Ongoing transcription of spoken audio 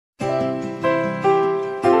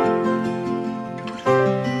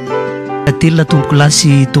telina tomboko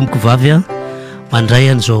lasy tomboko vavy a mandray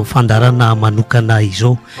an'izao fandarana manokana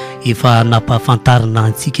izao efa nampahafantarina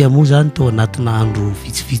antsika moa zany tao anatina andro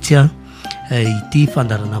vitsivitsy a ity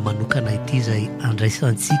fandarana manokana ity izay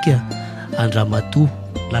andraisantsika Andramatoa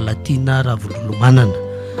Lalatiana Ravololomanana.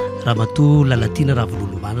 Ramatoa Lalatiana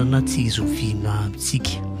Ravololomanana tsy izoviana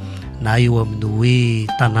amintsika na eo amin'ny hoe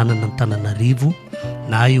tanànana Antananarivo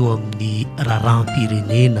na eo amin'ny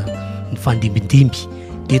raharaham-pirenena ny fandimbindimby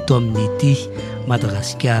eto amin'ny ity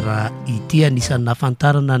Madagasikara ity. Anisan'ny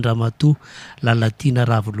nafantarana Andramatoa Lalatiana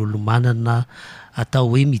Ravololomanana atao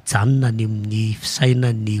hoe mijanona ny amin'ny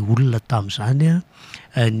fisainan'ny olona tamin'izany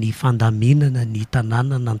ny fandaminana ny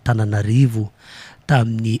tanànana Antananarivo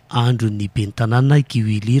tamin'ny andron'ny ben'ny tanàna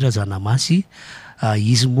Kiwilira Zanamasy.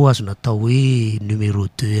 Izy moa azo natao hoe numéro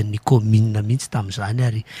 2 ny commune mihitsy tamin'izany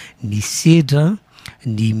ary ny sedra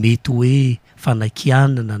ny mety hoe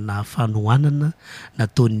fanakianana na fanohanana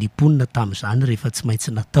nataon'ny mponina tamin'izany rehefa tsy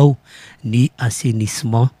maintsy natao ny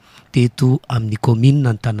assainissement teto amin'ny commune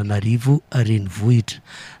Antananarivo renivohitra.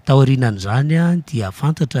 Taorianan'izany dia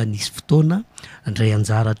fantatra nisy fotoana indray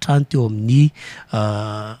anjara trano teo amin'ny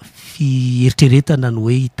fieritreretana ny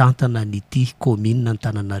hoe hitantana nyity commune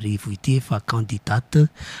Antananarivo ity efa candidate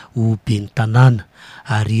ho ben'ny tanàna.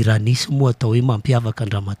 Ary raha nisy moa atao hoe mampiavaka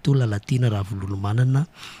Andramatoa Lalatiana Ravololomanana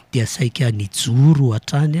dia saika nijoro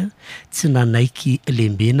hatrany tsy nanaiky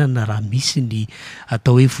lembenana raha misy ny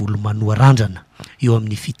atao hoe volomanoa randrana eo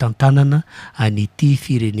amin'ny fitantanana an'ity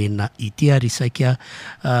firenena ity ary saika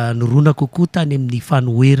norona kokoa tany amin'ny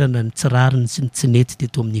fanoherana ny tsirariny sy ny tsinety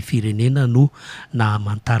teto amin'ny firenena no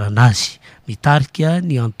nahamantarana azy. Mitarika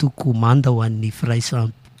ny antoko manda ho an'ny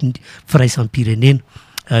firaisampirenena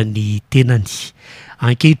ny tenany.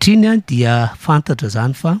 Ankehitriny dia fantatra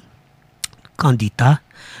zany fa candidat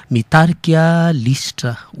mitarika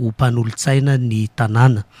lisitra ho mpanolontsaina ny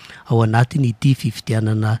tanàna ao anatiny ity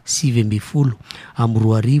fifidianana 2020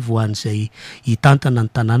 amin'ny 2020 an'izay hitantana ny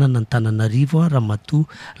tanàna ny Antananarivo Ramatoa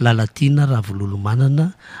Lalatiana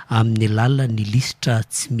Ravololomanana amin'ny alalan'ny lisitra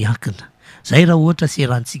tsy miankina. Zay raha ohatra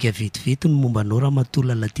serantsika vetivety ny mombanao Ramatoa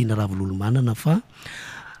Lalatiana Ravololomanana fa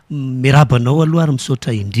mirabanao aloha ary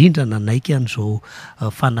misaotra indrindra nanaiky an'izao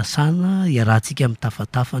fanasana iarahantsika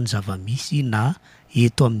mitafatafa ny zavamisy na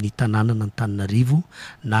eto amin'ny tanànana Antananarivo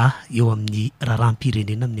na eo amin'ny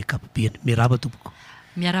raharaham-pirenena amin'ny ankapobeny. Miaraba tompoko.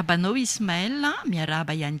 Miarabanao Ismaël,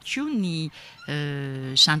 miaraba ihany koa ny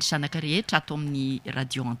zanaka rehetra ato amin'ny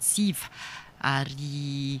radio Antsiva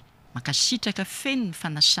ary makasitraka feno ny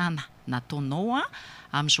fanasana nataonao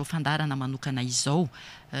amin'izao fandarana manokana izao.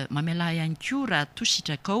 Mamela ihany koa raha toa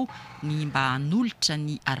sitrakao ny mba hanolotra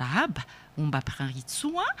ny arahaba mba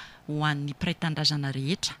mpiritsoa ho an'ny mpiray-tandrazana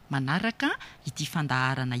rehetra manaraka ity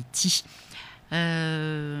fandaharana ity.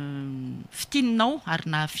 Fitininao ary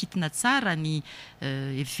nahafitina tsara ny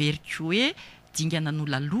everiko hoe dingana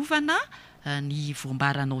nolalovana ny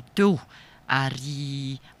voambaranao teo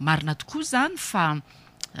ary marina tokoa zany fa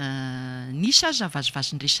nisy aza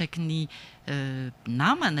vazovazon-dresaky ny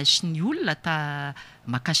namana sy ny olona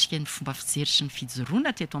makasika ny fomba fijery sy ny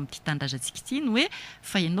fijoroana teto amin'ity tandrazantsika ity ny hoe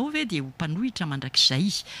fa ianao ve dia ho mpanohitra mandrakizay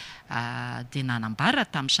dia nanambara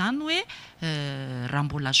tamin'izany hoe raha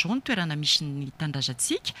mbola zao ny toerana misy ny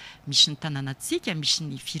tandrazantsika, misy ny tanànantsika, misy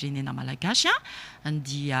ny firenena malagasy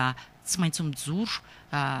dia tsy maintsy mijoro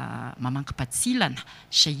mamankim-patsilana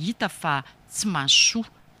izay hita fa tsy mahasoa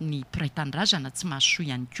ny mpiray-tandrazana, tsy mahasoa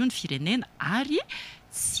ihany koa ny firenena ary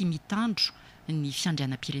tsy mitandro ny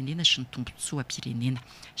fiandrianam-pirenena sy ny tombotsoa-pirenena.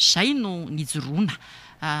 Zay no nijoroana.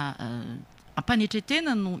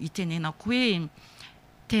 Ampanetretena no itenenako hoe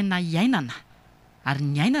tena iainana ary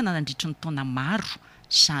ny ainana nandritra ny taona maro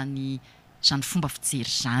zany fomba fijery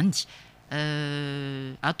zany.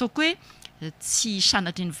 Ataoko hoe tsy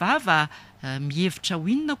sanatry ny vava mihevitra ho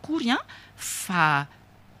inona akory fa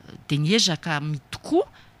dia niezaka mitokoa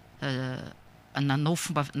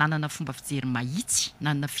nanana fomba fijery mahitsy,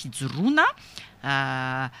 nanana fijoroana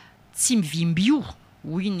tsy mivimbio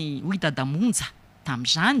hoy dadamonja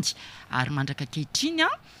tamin'izany ary mandraka ankehitriny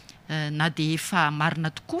na dia efa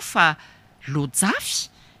marina tokoa fa lojafy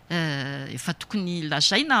efa tokony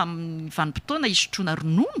lazaina amin'ny vanim-potoana hisotroana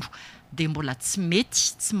ronono dia mbola tsy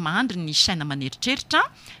mety, tsy mandry ny saina maneritreritra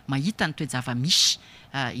mahita ny toe-java-misy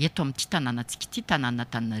eto amin'ity tanànantsika ity, tanàna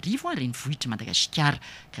Antananarivo renivohitra Madagasikara.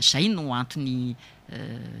 Ka zay no antony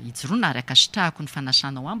hijoroana ary akasitrahako ny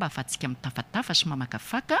fanasanao mba ahafahantsika mitafatafa sy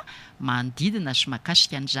mamakafaka manodidina sy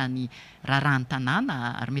makasika an'izany raharahan'ny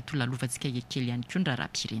tanàna ary mety ho lalovantsika kely ihany koa ny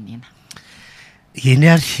raharaha-pirenena.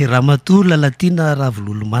 Eny ary Ramatoa Lalatiana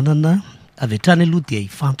Ravololomanana avy hatrany aloha dia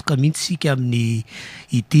hifantoka mihitsy sika amin'ny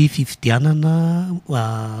ity fifidianana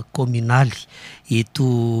communaly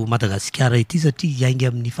eto Madagasikara ity satria iainga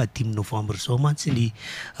amin'ny 15 novambra zao mantsy ny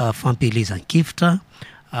fampelezan-kevitra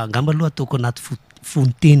angamba aloha ataoko anaty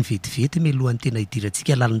fonteny vetivety mialohan'ny tena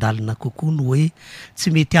hidirantsika lalandalina kokoa no hoe tsy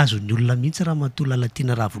mety azon'ny olona mihitsy raha matoa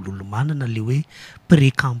Lalatiana Ravololomanana le hoe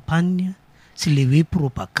pré-campagne tsy le hoe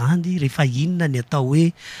propagandy rehefa inona ny atao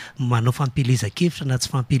hoe manao fampelezan-kevitra na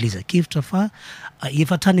tsy fampelezan-kevitra fa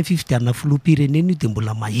efa hatrany fifidianana filoham-pirenena io dia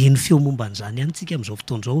mbola maheno feo momba an'izany ihany tsika amin'izao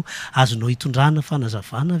fotoan'izao azonao hitondrana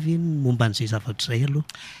fanazavana ve momba an'izay zavatra izay aloha.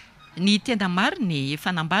 Ny tena mariny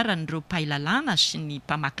efa nambaran'ireo mpahay lalàna sy ny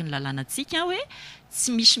mpamaky ny lalàna antsika hoe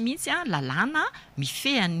tsy misy mihitsy lalàna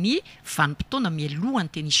mifehan'ny vanim-potoana mialohan'ny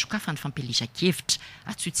teny isokafany fampelezan-kevitra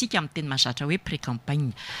atsointsika amin'ny teny mazatra hoe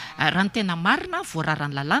pré-campagne. Raha ny tena marina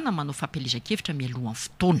voararan'ny lalàna manao fampelezan-kevitra mialohan'ny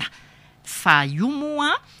fotoana fa io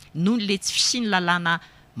moa noho le tsy fisiany lalàna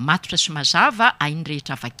matotra sy mazava ainy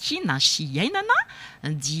rehetra vakiana sy iainana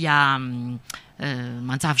dia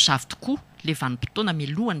manjavozavo tokoa le vanim-potoana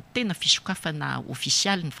mialohan'ny tena fisokafana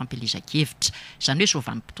ofisialy ny fampelezan-kevitra izany hoe zao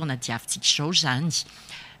vanim-potoana diavintsika izao zany.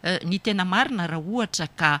 Ny tena marina raha ohatra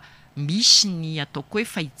ka misy ny ataoko hoe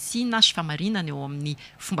fahitsiana sy famarinana eo amin'ny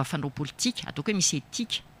fomba fanao politika ataoko hoe misy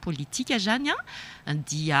etika politika zany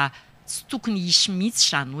dia tsy tokony hisy mihitsy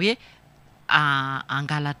zany hoe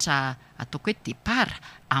angalatra ataoko hoe départ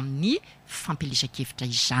amin'ny fampelezan-kevitra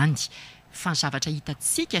izany fa ny zavatra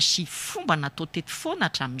hitantsika sy fomba natao teto foana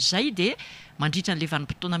hatramin'izay dia mandritra n'le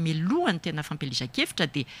vanim-potoana mialohan'ny tena fampelezan-kevitra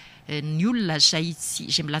dia ny olona zay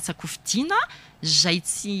milatsaka hofidiana zay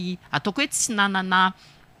tsy ataoko hoe tsy nanana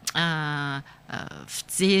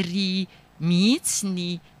fijery mihitsy ny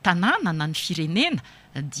tanàna na ny firenena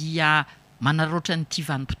dia manararaotra nyity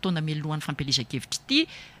vanim-potoana mialohan'ny fampelezan-kevitra ity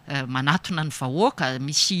manatona ny vahoaka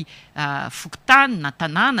misy fokotany na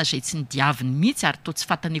tanàna zay tsy nidiaviny mihitsy ary toa tsy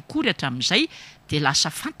fantany akory hatramin'izay dia lasa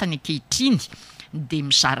fantany ankehitriny dia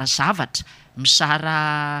mizara zavatra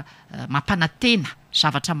mizara mampanantena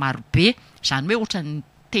zavatra marobe zany hoe ohatra ny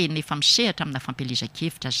tena efa misehatra amina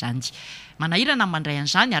fampelezan-kevitra zany. Manahirana mandray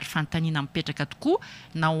an'izany ary fanontaniana mipetraka tokoa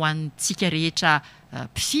na ho antsika rehetra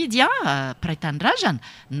mpifidy praitandrazana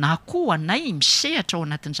na koa anay misehatra ao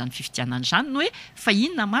anatin'izany fifidianana izany no hoe fa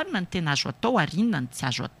inona marina ny tena azo atao ary inona ny tsy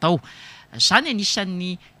azo atao. Zany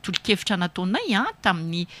anisan'ny tolo-kevitra nataonay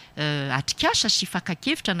tamin'ny atrikasa sy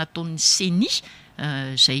fakakevitra nataon'ny seni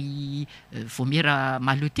zay voamera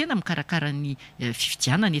maleo tena mikarakara ny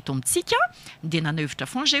fifidianana eto amintsika dia nanao hevitra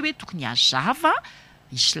foana zay hoe tokony hazava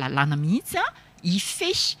isy lalàna mihitsy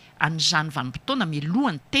ifehy an'izany vanim-potoana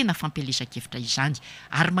mialohan'ny tena fampelezan-kevitra izany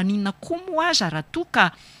ary maninona koa moa aza raha toa ka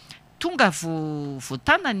tonga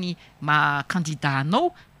voatana ny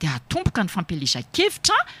kandidaanao dia atomboka ny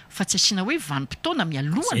fampelezan-kevitra fa tsy asiana hoe vanim-potoana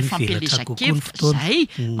mialohan'ny fampelezan-kevitra zay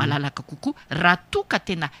malalaka kokoa raha toa ka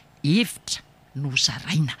tena hevitra no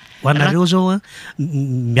zaraina ho anareo zao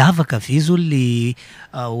miavaka ve zao le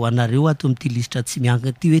ho anareo ato amin'ity lisitra tsy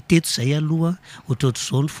miankina ity hoe teto zay aloha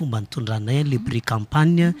ohatrohatr'izao ny fomba nitondranay le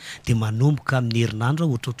pré-campagne dia manomboka amin'ny herinandro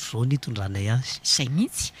ohatrohatr'izao ny hitondranay azy zay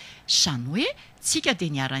mihitsy zany hoe tsika dia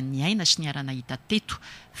niara-ny aina sy niara-na hita teto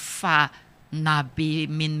fa na be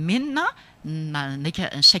menimenina na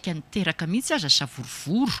saika niteraka mihitsy aza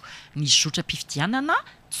savorovoro ny zotra-pifidianana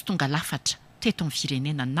tsy tonga lafatra teto amin'ny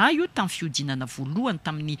firenena na io tamin'ny fiodinana voalohany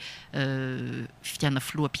tamin'ny fifidianana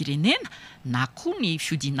filoham-pirenena na koa ny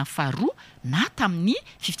fiodinana faharoa na tamin'ny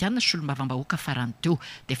fifidianana solom-bavambahoaka farany teo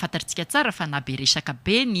dia fantatritsika tsara fa na be resaka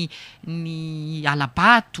be ny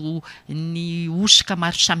alabato ny osika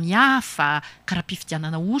maro samihafa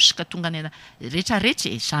karaha-pifidianana osika tonga ny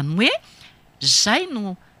rehetrarehetra zany hoe zay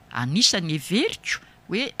no anisan'ny heveriko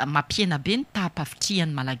hoe mampiena be ny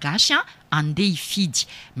tahampavitrihan'ny malagasy andeha hifidy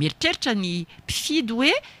mieritreritra ny mpifidy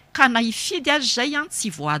hoe ka na hifidy azy zay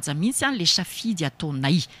tsy voahaja mihitsy le safidy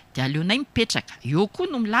ataonay dia aleonay mipetraka eo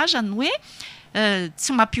koa no milaza ny hoe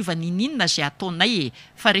tsy mampiova ninina zay ataonay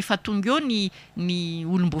fa rehefa tonga eo ny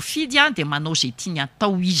olom-boafidy dia manao zay tiany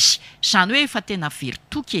atao izy zany hoe efa tena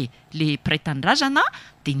veritoky le praitandrazana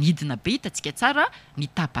dia nidina be hitantsika tsara ny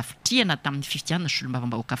tahampavitriana tamin'ny fifidianana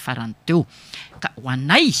solom-bavambahoaka farany teo ka ho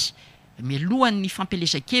anay mialohan'ny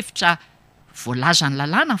fampelezan-kevitra voalazany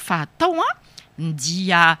lalàna fahatao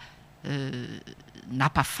dia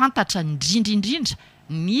napafantatra indrindraindrindra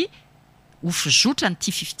ny ofizotra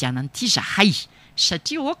nyity fifidianana ity zahay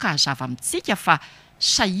satria oka hazava amintsika fa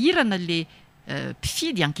sahirana le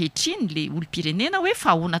mpifidy ankehitriny le olom-pirenena hoe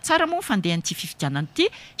fa ahoana tsara moa fandehan'ity fifidianana ity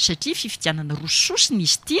satria fifidianana rososiny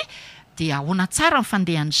izy ity dia ahoana tsara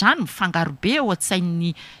mifandehan'izany mifangarobe ao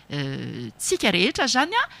an-tsain'ny tsika rehetra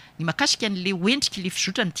zany a ny makasika an'le hoendrika le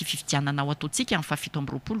fizotrany ty fifidianana ao ataontsika amin'ny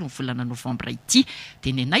 7 ny volana novambra ity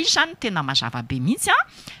dia ny anay zany tena mazava be mihitsy a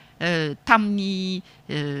tamin'ny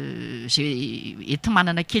zay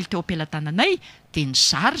entimanana kely teo am-pelatananay dia ny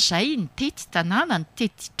zary zay nitety tanàna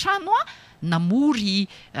nitety trano a namory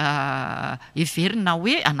everina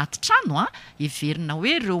hoe anaty trano everina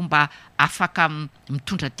hoe reo mba afaka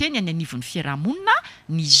mitondra teny any anivon'ny fiarahamonina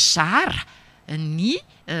ny zara ny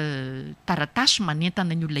taratasy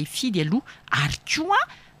manentana ny olona ifidy aloha ary koa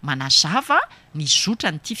manazava ny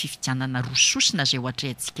zotra nyty fifidianana rososina zay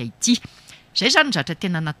ohatray antsika ity zay zany zatra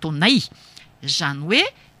tena nataonay zany hoe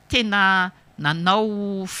tena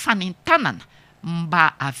nanao fanentanana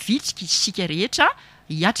mba avitrika isika rehetra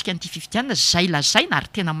hiatrika an'ity fifidianana zay lazaina ary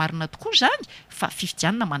tena marina tokoa zany fa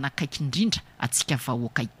fifidianana manakaiky indrindra atsika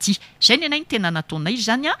vahoaka ity zay ny anay ny tena nataonay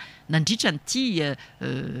zany a nandritra nyty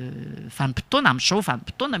vanim-potoana amin'izao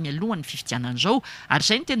vanim-potoana mialohan'ny fifidianana zao ary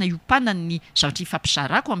zay ny tena iopana ny zavatra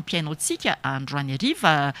ifampizarako amin'ny mpiainao antsika androany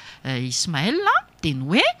ariva Ismaël dia ny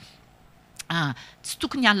hoe tsy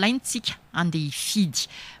tokony alaintsika andeha hifidy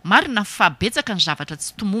marina fa betsaka ny zavatra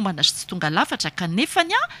tsy tomombana sy tsy tonga lafatra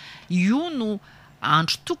kanefany a io no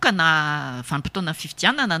andro tokana vanim-potoana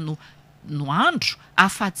fifidianana no andro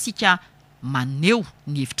ahafahantsika maneho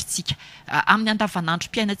ny hevitrintsika amin'ny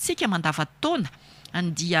andavanandrom-piainantsika mandavataona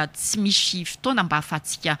dia tsy misy fotoana mba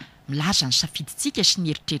ahafahantsika milaza ny safidintsika sy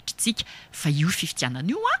ny eritreritrintsika fa io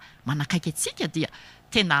fifidianana io a manakaiky atsika dia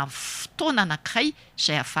tena fotoana anankiray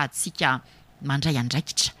zay ahafahantsika mandray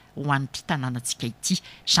andraikitra ho an'ity tanànantsika ity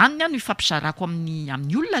zany ny no ifampizarako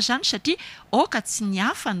amin'ny olona zany satria oka tsy ny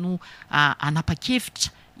hafa no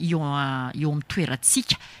anapa-kevitra eo amin'ny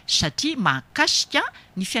toerantsika satria mahakasika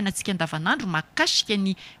ny fiainantsika andavanandro mahakasika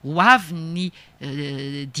ny hoavin'ny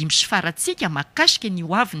dimy sy farantsika mahakasika ny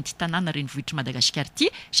hoavin'ny ty tanàna renivohitry Madagasikara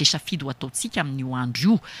ity zay safidy ho ataontsika amin'io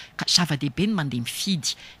andro io ka zava-dehibe ny mandeha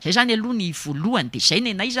mifidy zay zany aloha ny voalohany dia zay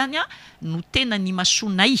nenay zany a no tena ny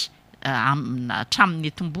masonay hatramin'ny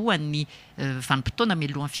etombohan'ny vanim-potoana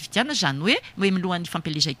mialohan'ny fifidianana zany hoe milohan'ny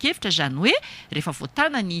fampelezan-kevitra zany hoe rehefa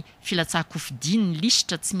voatana ny filatsahakofidiny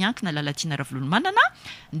lisitra tsy miankina Lalatiana Ravololomanana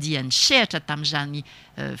dia nisehatra tamin'izany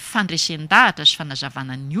fandresen-dahatra sy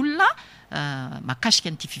fanazavana ny olona mahakasika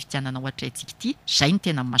n'ity fifidianana ohatray antsika ity zay ny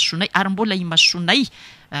tena masonay ary mbola imasonay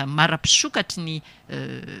mara-pisokatry ny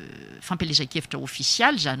fampelezan-kevitra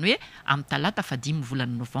ofisialy zany hoe amin'ny talata 5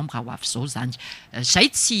 volana novambra ho avy zao zany zay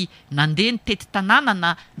tsy nandeha nitety tanàna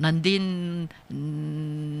na nandeha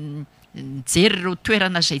nijery ireo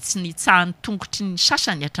toerana zay tsy nitsahan'ny tongotry ny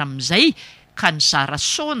sasany hatramin'izay ka ny zara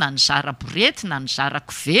saona ny zara boretina ny zara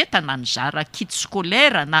koveta na ny zara kit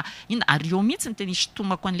scolaire na ina ary eo mihitsy ny tena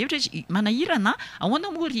isotomako an'le ohatra izy manahirana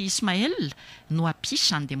ahoana moa ry Ismaël no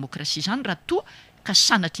apisy any demokrasia zany raha toa ka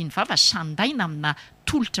sanatry ny vava sandaina amina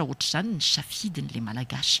tolotra ohatra zany ny safidin'le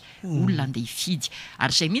malagasy olona andeha hifidy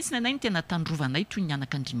ary zay mihitsy nanay ny tena tandrovanay toy ny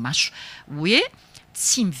anak'Andriamaso hoe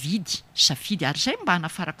tsy mividy safidy ary zay mba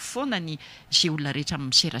hanafarako foana ny zay olona rehetra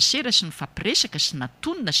miserasera sy ny fampiresaka sy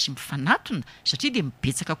natonona sy mifanatona satria dia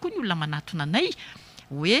mibetsaka koa ny olona manatona anay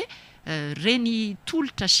hoe reny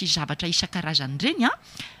tolotra sy zavatra isan-karazany reny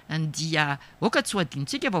dia oka tsy ho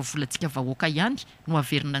adinitsika fa volantsika vahoaka ihany no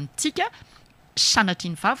averina antsika sanatry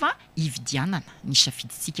ny vava hividianana ny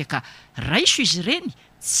safidintsika ka raiso izy reny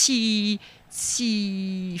tsy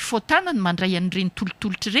fotana ny mandray an'ireny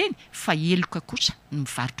tolotolotra reny fa eloka kosa ny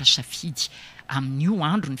mivarotra safidy amin'io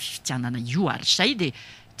andro ny fifidianana io ary zay dia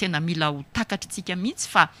tena mila ho takatritsika mihitsy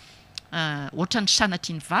fa ohatra ny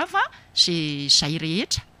sanatry ny vava zay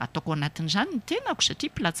rehetra ataoko anatin'izany ny tenako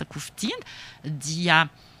satria mpilatsako fidiana dia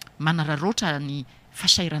manararoatra ny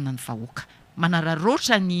fahasairana ny vahoaka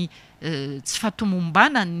manararoatra ny tsy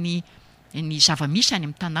fahatomombana ny zava-misy any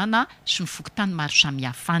amin'ny tanàna sy ny fokotany maro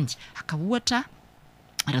samihafa any aka ohatra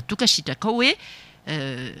raha toa ka sitraka hoe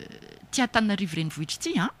ty Antananarivo renivohitra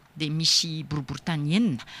ity dia misy boriboritany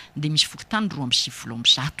enina dia misy fokotany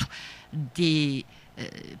 2.7 dia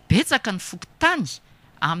betsaka ny fokotany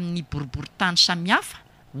amin'ny boriboritany samihafa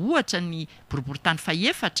ohatra ny boriboritany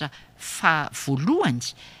fahefatra fa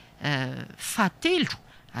voalohany fahatelo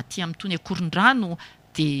aty amin'ny tony akoron-drano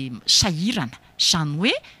dia sahirana zany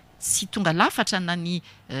hoe tsy tonga lafatra na ny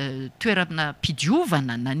toerana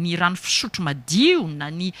mpidiovana na ny rano fisotro madio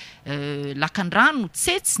na ny lakan-drano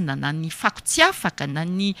tsetsina na ny fako tsy afaka na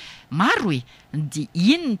ny maro hoe dia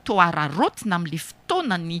iny ny toararotina amin'le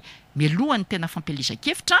fotoana ny mialohan'ny tena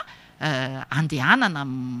fampelezan-kevitra andehanana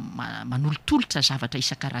manolotolotra zavatra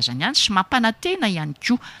isan-karazany ihany sy mampanantena ihany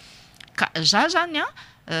koa ka za zany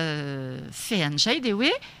fean'izay dia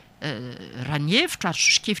hoe raha ny hevitra ary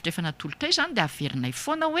sosokevitra efa natolotray zany de averinay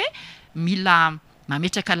foana hoe mila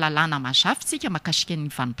mametraka lalàna mazavitsika makasika ny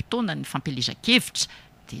vanim-potoana ny fampelezan-kevitra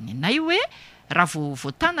de nenay hoe raha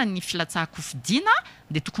voatana ny filatsahako-fidiana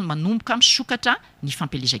de tokony manomboka misokatra ny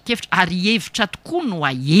fampelezan-kevitra ary hevitra tokoa no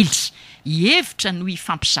ahely hevitra no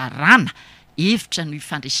hifampizarana hevitra no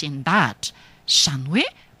hifandresen-dahatra zany hoe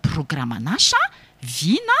programanasa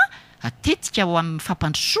vina tetika ao amin'ny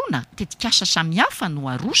fampandrosoana tetika asa samihafa no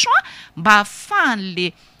aroso mba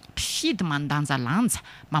ahafahan'le mpifidy mandanjalanja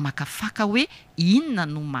mamakafaka hoe inona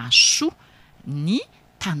no mahasoa ny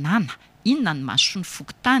tanàna inona ny mahasoa ny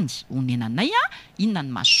fokontany honenanay inona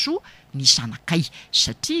ny mahasoa ny zanakay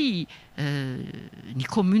satria ny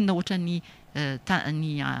commune ohatra ny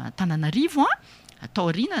Tananarivo atao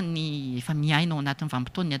arina ny efa miaina ao anatin'ny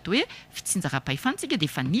vanim-potoana atao hoe fitsinjaka-pahefantsika de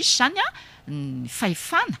efa nisy zany ny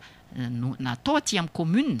fahefana natao aty amin'ny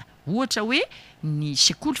commune ohatra hoe ny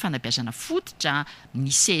sekoly fanabeazana fototra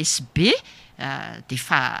ny CSB de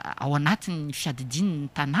efa ao anatin'ny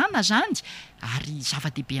fiadidin'ny tanàna zany ary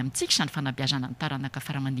zava-dehibe amintsika zany fanabeazana ny taranaka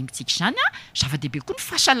faramandimitsika zany zava-dehibe koa ny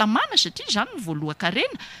fahasalamana satria zany ny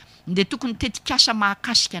voalohan-karena de tokony tetikasa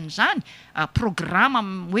mahakasika an'izany programa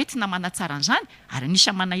hoentina manatsara an'izany ary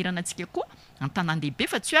anisany manahirana antsika koa an-tanan-dehibe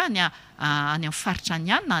fa tsy hoe any amin'ny faritra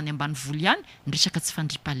any ihany na any ambanivolo ihany ny resaka tsy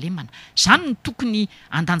fandriam-pahalemana zany ny tokony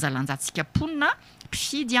andanjalanjantsika ponina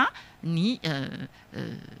mpifidy ny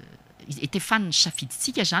etefany ny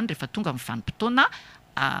safiditsika zany rehefa tonga amin'ny vanim-potoana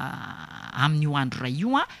amin'io andro ray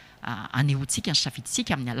io anehoantsika ny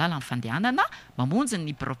safiditsika amin'ny alalan'ny fandehanana mamonjy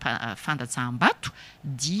ny fandatsaham-bato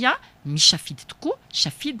dia misafidy tokoa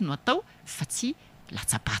safidy no atao fa tsy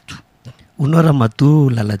latsabato ono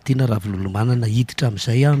Ramatoa Lalatiana Ravololomanana hiditra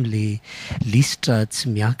amin'izay amin'le lisitra tsy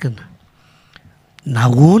miankina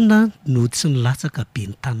nahoana no tsy nilatsaka be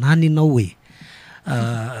ny tanàna ianao hoe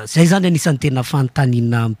zay zany anisan'ny tena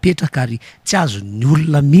fanontaniana mipetraka ary tsy azo ny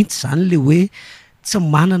olona mihitsy zany le hoe tsy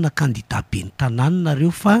manana kandida be ny tanàna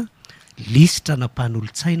nareo fa lisitra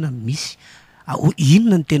nampahan'olon-tsaina misy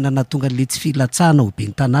inona ny tena natonga le tsy filatsahana ho be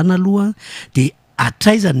ny tanàna aloha de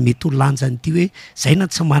atraizany mety ho lanjany ity hoe zay na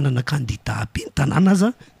tsy manana kandida be ny tanàna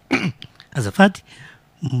aza azafady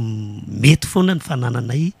mety foana ny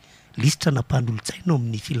fanananay lisitra nampahan'olon-tsaina ao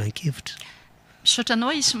amin'ny filan-kevitra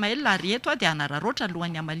misaotranao Ismaël ary eto de anararoatra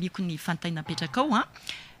alohan'ny amaliko ny fantaina petraka ao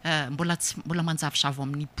mbola manjavozavo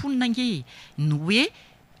amin'ny ponina nge no hoe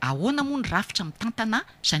ahoana moa ny rafitra mitantana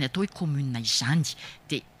zany atao hoe commune izany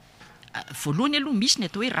de voalohany aloha misy ny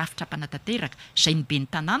atao hoe rafitra mpanatateraka zay ny be ny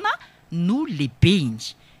tanàna no lehibe iny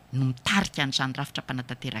no mitarika an'izany rafitra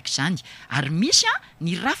mpanatateraka zany ary misy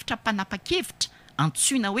ny rafitra mpanapa-kevitra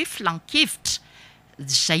antsoina hoe flan-kevitra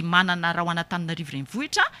zay manana raha ho an'Antananarivo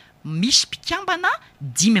renivohitra misy mpikambana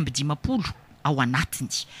 520 ao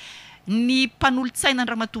anatiny ny mpanolo-tsaina ny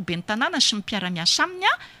Ramatoa be ny tanàna sy ny mpiara-miasa aminy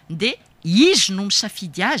de izy no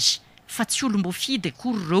misafidy azy fa tsy olom-boafidy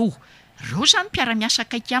akory reo zany mpiara-miasa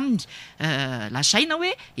akaiky aminy lazaina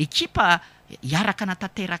hoe ekipa hiaraka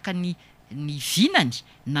natanteraka ny vinany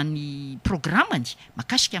na ny programany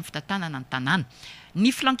makasika amin'ny fitantanana ny tanàna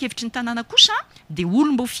ny filan-kevitry ny tanàna kosa de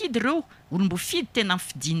olom-boafidy reo olom-boafidy tena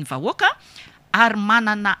mifidian'ny vahoaka ary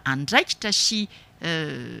manana andraikitra sy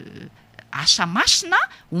asa masina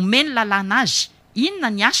omeny lalàna azy inona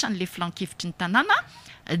ny asan'le filan-kevitry ny tanàna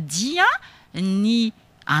dia ny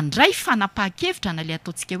andray fanapahan-kevitra na le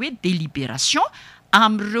ataontsika hoe délibération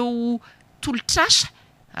amin'ireo tolotrasa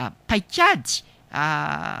paikady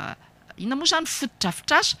inona moa zany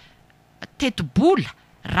fotodrafitrasa tetibola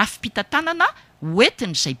rafim-pitantanana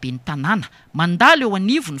hoentiny zay be ny tanàna mandalo eo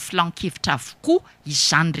anivo ny filan-kevitra avokoa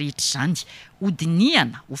izany rehetra zany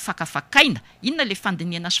hodiniana ho fakafakaina inona le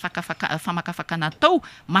fandiniana sy famakafakana atao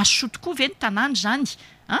mahasoa tokoa ve ny tanàna zany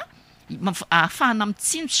ahafahana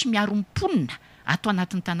mitsino sy miaro mponina ato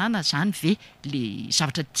anatin'ny tanàna zany ve le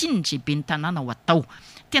zavatra tiany zay be ny tanàna ho atao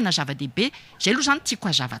tena zava-dehibe zay aloha zany tiako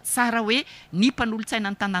hazava tsara hoe ny mpanolo-tsaina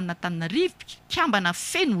ny tanàna Antananarivo kambana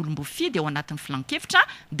feno olom-boafidy ao anatin'ny filan-kevitra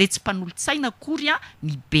de tsy mpanolo-tsaina akory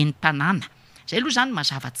ny be ny tanàna zay aloha zany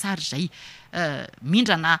mazava tsara zay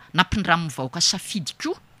mindrana nampindramin'ny vahoaka safidy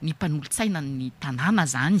koa ny mpanolo-tsaina ny tanàna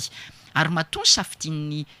zany ary matoa ny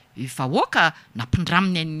safidian'ny vahoaka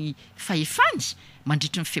nampindraminy any fahefany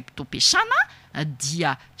mandritry ny feptom-piasana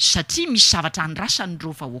dia satria misy zavatra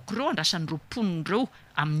andrasan'ireo vahoaka ireo andrasan'ireo mponin'ireo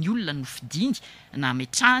amin'ny olona no fidiny na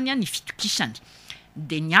metrahany ny fitokisany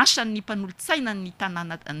de ny asan'ny mpanolo-tsaina ny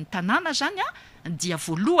tanàna zany dia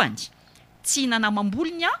voalohany tsy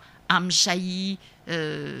nanamambolony amin'izay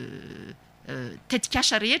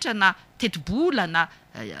tetikasa rehetra na tetibola na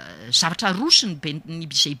zavatra rosiny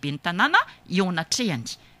zay be ny tanàna eo anatrehany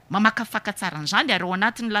mamakafaka tsara an'izany ary ao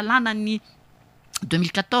anatin'ny lalàna ny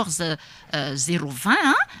 2014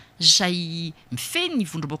 020 zay mifeny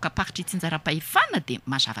vondroboka paritra itsinjaram-pahefana dia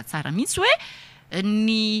mazava tsara mihitsy hoe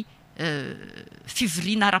ny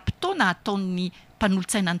fivoriana ara-potoana ataon'ny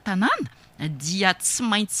mpanolotsaina ny tanàna dia tsy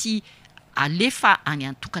maintsy alefa any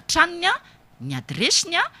an-tokantranony ny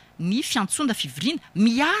adresiny ny fiantsonda fivoriana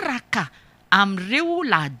miaraka amin'ireo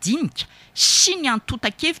lahadinika sy ny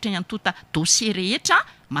antota-kevitra ny antota dossier rehetra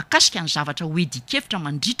makasika ny zavatra hoedikevitra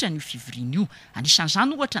mandritra ny fivoriana io.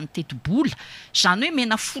 Anisan'izany ohatra ny teti-bola, izany hoe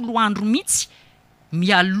mena 10 andro mihitsy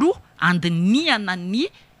mialoha andiniana ny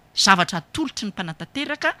zavatra atolotry ny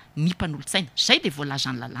mpanantanteraka ny mpanolotsaina. Zay dia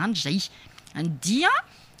voalazany lalàna zay. Dia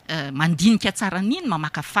mandinika tsara an'iny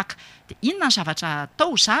mamakafaka. Dia inona ny zavatra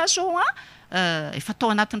atao za zao efa tao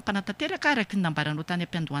anatin'ny mpanantanteraka araka ny nambaranao tany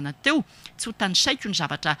am-piandohana teo, tsy ho tanisaiko ny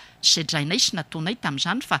zavatra sedrainay sy nataonay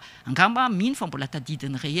tamin'izany fa angamba mino fa mbola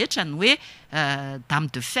tadidiny rehetra ny hoe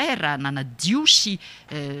dame de fer nanadio sy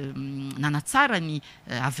nanatsara ny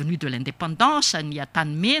avenue de l'indépendance ny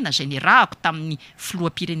Tanimena zay nirahako tamin'ny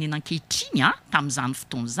filoham-pirenena ankehitriny tamin'izany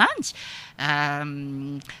fotoan'izany,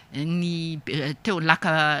 ny teo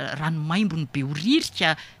laka ranomaimbo ny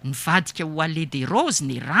Beoririka ny vadika ho Allée des Roses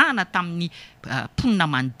ny rana tamin'ny ponina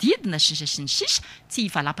manodidina sisa tsy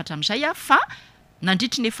hivalapatra amin'izay fa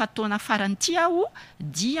nandritry ny efa taona farany ity aho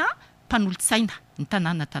dia mpanolotsaina ny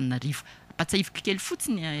tanàna Antananarivo. Patsahiviko kely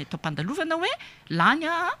fotsiny eto am-pandalovana hoe lany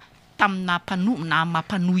tamina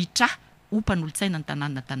mampanohitra ho mpanolotsaina ny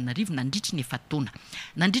tanàna Antananarivo nandritry ny efa taona.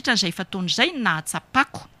 Nandritra n'izay efa taona izay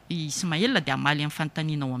nahatsapako Ismaël dia amaly amin'ny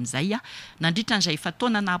fanontaniana ao amin'izay nandritra n'izay efa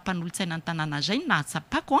taona nampanolotsaina ny tanàna izay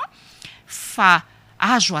nahatsapako fa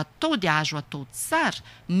azo atao dia azo atao tsara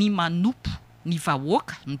ny manompo ny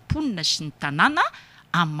vahoaka ny mponina sy ny tanàna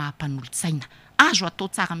amin'ny mampanolotsaina. Azo atao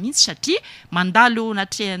tsara mihitsy satria mandalo eo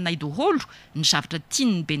anatrehanay daholo ny zavatra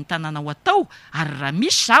tiany be ny tanàna ho atao ary raha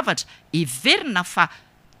misy zavatra everina fa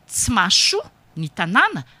tsy mahasoa ny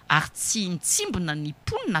tanàna ary tsy mitsimbona ny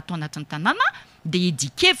mponina atao anatin'ny tanàna dia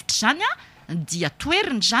edikevitra zany dia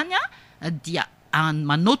toeriny zany dia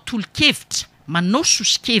manao tolo-kevitra manao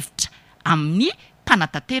sosikevitra amin'ny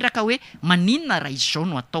mpanantanteraka hoe maninona raha izao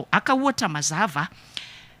no atao. Aka ohatra mazava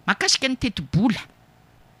makasika ny teti-bola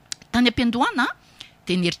tany am-piandohana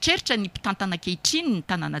dia nieritreritra ny mpitantana ankehitriny ny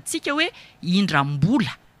tanànantsika hoe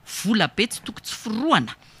indram-bola vola be tsy toko tsy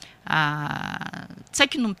foroana, tsy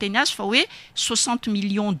haiko no miteny azy fa hoe 60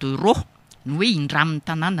 millions d'euros ny hoe indramin'ny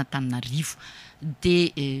tanàna Antananarivo. Dia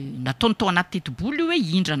nataony tao anaty teti-bola hoe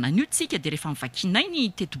indrana an'io tsika dia rehefa mivakinay ny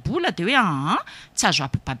teti-bola dia hoe tsy azo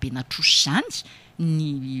ampababena trosy zany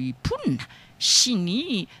ny mponina sy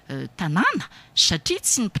ny tanàna satria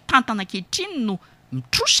tsy ny mpitantana ankehitriny no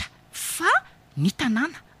mitrosa fa ny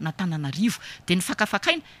tanàna na Antananarivo. Dia ny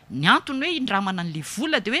fakafakaina ny antony hoe indramana an'le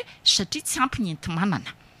vola dia hoe satria tsy ampy ny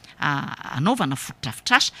enti-manana anaovana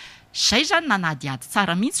fotodrafitrasa. Zay zany nanadiady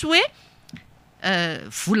tsara mihitsy hoe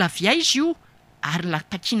vola viay izy io ary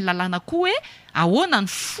takiany lalàna koa hoe ahoana ny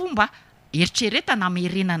fomba eritreretana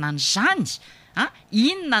amerenana an'izany,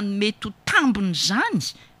 inona ny mety ho tambony zany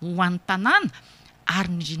ho an'ny tanàna ary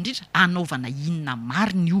indrindra anaovana inona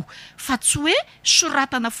mariny io fa tsy hoe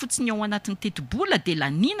soratana fotsiny ao anatin'ny teti-bola dia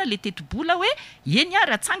lanina le teti-bola hoe eny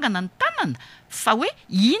ary atsangana ny tanàna fa hoe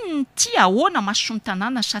inona ty ahoana mahasoa ny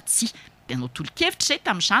tanàna sa tsy. Dia anao tolo-kevitra zay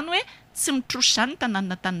tamin'izany hoe tsy mitrosy zany ny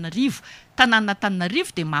tanàna Antananarivo. Tanàna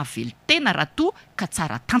Antananarivo dia mahavelo tena raha toa ka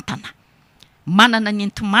tsara tantana manana ny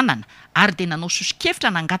enti-manana ary dia nanao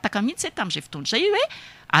sosikevitra nangataka mihitsy tamin'izay fotoana izay hoe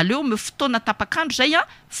aleo me fotoana tapakandro zay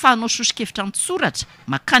fa anao sosikevitra mitsoratra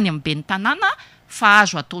makany amin'ny ben'ny tanàna fa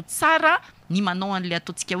azo atao tsara ny manao an'ilay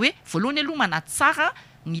ataontsika hoe voalohany aloha manatsara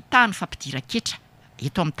ny tany fampidiran-ketra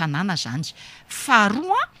eto amin'ny tanàna zany,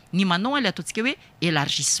 faharoa ny manao an'ilay ataontsika hoe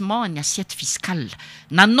élargissement ny assiette fiscale.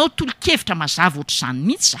 Nanao tolo-kevitra mazava ohatr'izany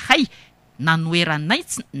mihitsy zahay nanoeranay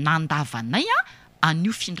nandavanay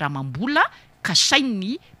an'io findramam-bola ka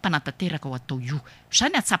sainy mpanantanteraka ho atao io.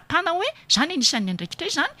 Zany atsapana hoe zany anisan'ny andraikitray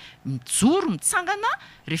zany mijoro mitsangana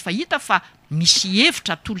rehefa hita fa misy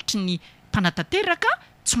hevitra atolotry ny mpanantanteraka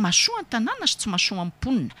tsy mahasoa ny tanàna sy tsy mahasoa amin'ny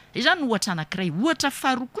mponina. Izay zany ohatra anankiray. Ohatra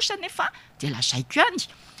faharoa kosa nefa dia lazaiko ihany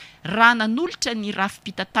raha nanolotra ny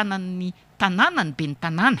rafi-pitantanan'ny tanàna ny ben'ny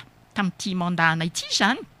tanàna tamin'ity mandahanay ity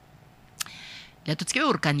zany le ataontsika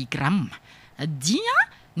hoe organigramme dia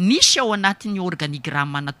nisy ao anatin'ny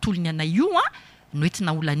organigramme natolony anay io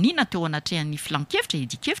noentina olanina teo anatrehan'ny filan-kevitra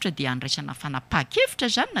edikevitra dia andraisana fanapahan-kevitra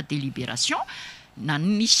zany na délibération na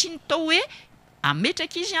nisy ny tao hoe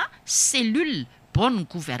ametraka izy cellule bonne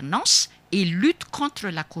gouvernance et lutte contre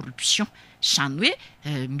la corruption. zany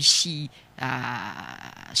hoe misy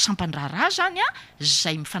sampandrara zany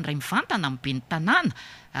zay mifandray mivantana amin'ny be ny tanàna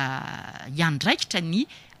iandraikitra ny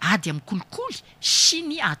ady amin'ny kolikoly sy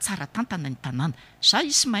ny ahatsara tantana ny tanàna. Za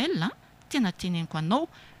Ismaël tena teneniko anao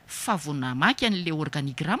fa vona maky an'le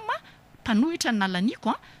organigramme mpanohitra ny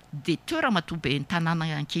nalaniko de toera matobe ny tanàna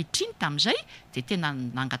ankehitriny tamin'izay de tena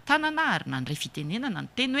nangatanana ary nandray fitenenana ny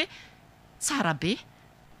teny hoe tsara be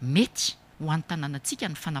mety ho an'ny tanànantsika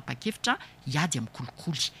ny fanapa-kevitra hiady amin'ny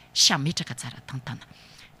kolikoly sy ametraka tsara tantana.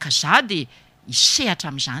 Ka za de isehatra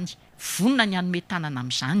amin'izany, vonona ny hanome tanana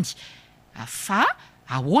amin'izany fa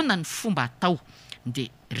ahoana ny fomba atao.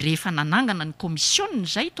 De rehefa nanangana ny komisiona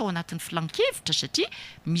zay tao anatin'ny filan-kevitra satria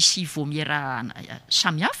misy vomiera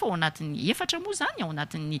samihafa ao anatin'ny efatra moa zany ao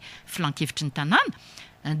anatin'ny filan-kevitry ny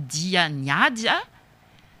tanàna dia niady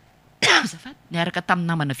niaraka tamin'ny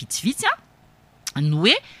namana vitsivitsy ny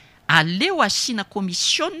hoe aleo asiana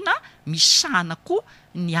komisiona misahana koa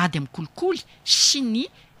ny ady amin'ny kolikoly sy ny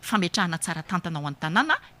fametrahana tsara tantana ao an'ny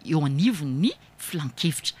tanàna eo anivon'ny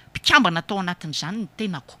filan-kevitra. Mpikambana tao anatin'izany ny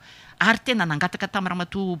tenako. Ary tena nangataka tamin'ny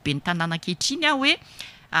ramatoa be ny tanàna ankehitriny hoe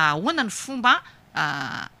ahoana ny fomba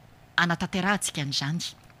anatanterahana an'izany.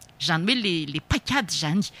 Zany hoe le paikady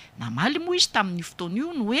zany. Namaly moa izy tamin'ny fotoana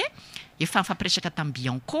io no hoe efa fampiresaka tamin'ny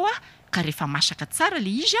Bianco ka rehefa masaka tsara le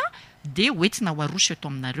izy de hoentina ho aroso eto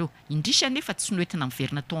aminareo. Indrisy anefa tsy noentina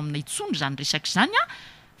miverina tao aminay intsony zany resaka zany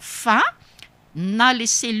fa na le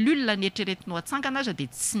cellule nieritreretinao atsangana aza de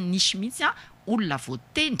tsy nisy mihitsy olona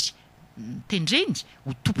voatendry tendreny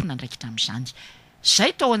ho tompona ndraikitra amin'izany.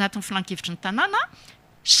 Zay tao anatin'ny filan-kevitry ny tanàna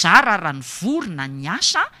zara raha ny vorona ny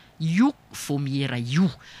asa io vomiera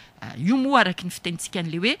io. Io moa araky ny fitenitsika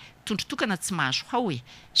an'le hoe tondrotokana tsy mahazo hao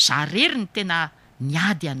za rery ny tena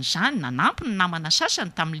niady an'izany nanampy ny namana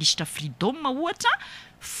sasany tamin'ny lisitra freedom ohatra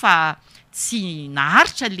fa tsy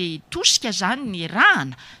naharitra le tosika zany ny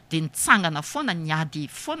rahana de nitsangana foana niady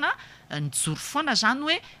foana nijoro foana zany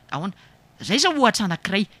hoe ahoana zay za ohatra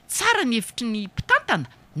anankiray tsara ny hevitry ny mpitantana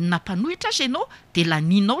nampanohitra azy ianao de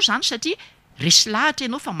laninao zany satria resy lahatra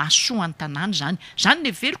ianao fa mahasoa ny tanàna zany. Zany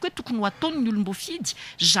le veriko hoe tokony ho ataony ny olom-boafidy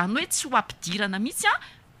zany hoe tsy ho ampidirana mihitsy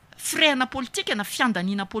frehana politika na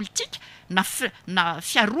fiandaniana politika na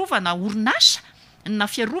fiarovana orinasa na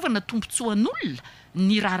fiarovana tombontsoan'olona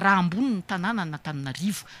ny raha ambony ny tanàna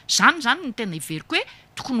n'Antananarivo. Zany ny tena iveriko hoe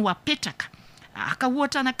tokony ho apetraka. Aka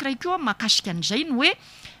ohatra anankiray koa mahakasika an'izay ny hoe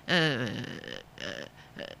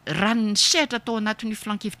raha ny sehatra tao anatin'ny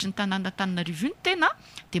filan-kevitry ny tanàn'Antananarivo iny tena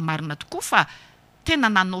de marina tokoa fa tena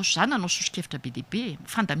nanao zany nanao sosokevitra be dia be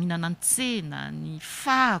fandaminana ny tsena ny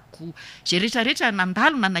fako zay rehetrarehetra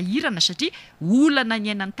nandalo na nahirana satria olana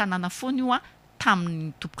ny ainan'ny tanàna foana io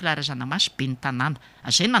tamin'ny tompo larazana masy be ny tanàna.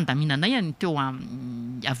 Zay nandaminanay ny teo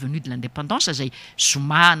avenue de l'Indépendance zay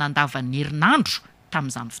zoma nandavan'ny herinandro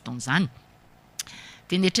tamin'izany fotoana zany.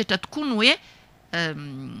 De netretra tokoa ny hoe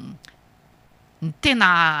ny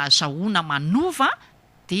tena azahoana manova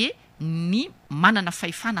de ny manana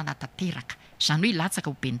fahefana natanteraka zany hoe latsaka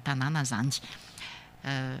ho be ny tanàna zany.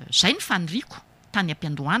 Zay ny faniriko tany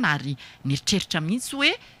am-piandohana ary nieritreritra mihitsy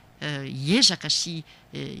hoe hiezaka sy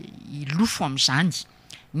ilofo amin'izany.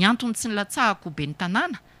 Ny antony tsy nilatsahako be ny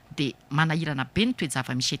tanàna de manahirana be ny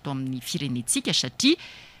toejava misy eto amin'ny firenentsika satria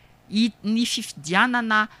ny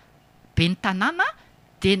fifidianana be ny tanàna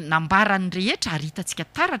de nambarany rehetra ary hitantsika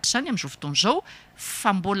taratra zany amin'izao fotoana izao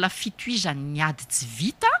fa mbola fitohizan'ny ady tsy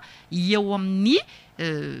vita eo amin'ny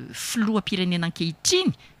filoham-pirenena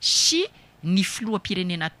ankehitriny sy ny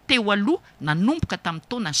filoham-pirenena teo aloha nanomboka tamin'ny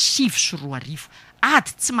taona 2024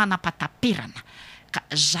 ady tsy manapataperana. Ka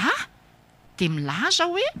za de milaza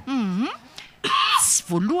hoe tsy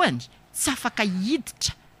voalohany tsy afaka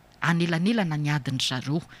hiditra anelanelana ny adiny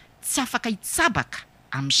zareo, tsy afaka hitsabaka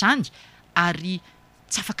amin'izany ary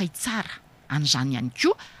tsy afaka hitsara an'izany ihany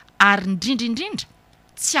koa ary indrindraindrindra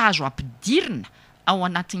tsy azo ampidirina ao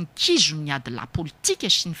anatin'ny kizony ady la politika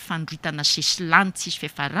sy ny fandroitana sesilany tsisy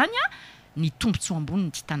fiafarany ny tombontsoa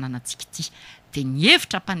ambony ny tanànantsika ity. De ny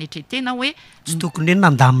hevitra mpanetretena hoe tsy tokony hoe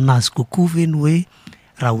nandamina azy kokoa ve ny hoe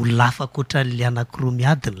raha olona hafa ankoatran'le anankiroa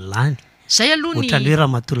miady ny lany zay aloha ny ohatran'ny hoe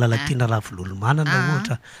ramatoa Lalatiana Ravololomanana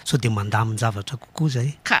ohatra so de mandaminy zavatra kokoa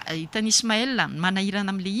zay. Ka hitany Ismaël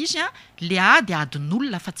manahirana amin'le izy le ady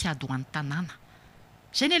adin'olona fa tsy ady ho an'ny tanàna.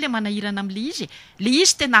 Zay ny le manahirana amin'le izy. Le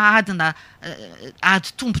izy tena adina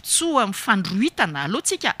ady tombontsoa mifandroitana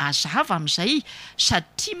alohantsika azava amin'izay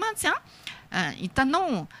satria mantsy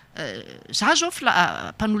hitanao za zao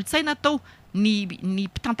mpanolotsaina tao ny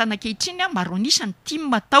mpitantana ankehitriny maro anisany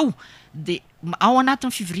tia tao de ao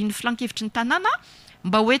anatin'ny fivorian'ny filan-kevitry ny tanàna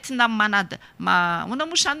mba hoentina manada ona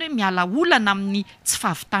moa zany hoe miala olana amin'ny tsy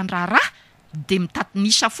fahavitan-draharaha de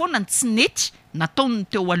mitatinisa foana ny tsinety nataony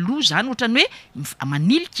teo aloha zany ohatrany hoe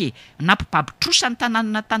manilika nampibabitrosa ny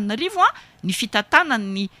tanàna Tananarivo ny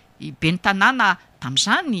fitantanany ben tanàna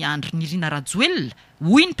tam'izany Andry Nirina Rajoelina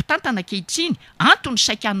hoy ny mpitantana kehitriny antony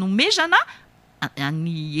saika hanomezana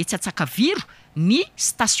ny etsy Atsakaviro ny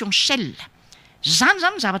station Shell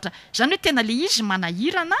zany zavatra zany hoe tena le izy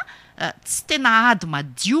manahirana tsy tena ady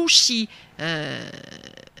madio sy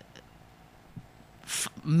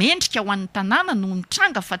mendrika ho an'ny tanàna no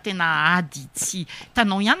mitranga fa tena ady tsy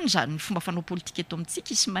tanao ihany zany fomba fanao politika eto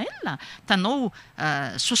amintsika Ismaël tanao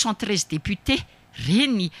 73 députés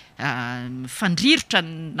reny fandrirotra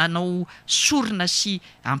nanao sorona sy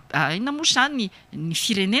ina moa zany ny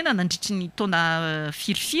firenena nandritry ny taona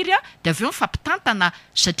firifiry de avy eo mifampitantana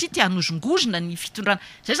satria tia hanozongozona ny fitondrana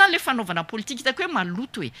zay zany le fanaovana politika hitako hoe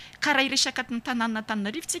maloto hoe ka raha iresaka ny tanàna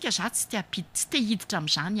Tananarivo tsika za tsy te hiditra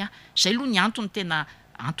am'izany zay aloha ny antony tena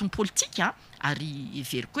antony politika ary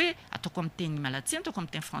veriko hoe ataoko amin'ny teny malagasy ataoko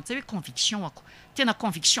amin'ny teny frantsay hoe conviction ako tena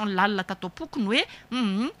conviction lalina tatopokony hoe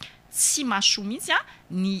tsy mahasoa mihitsy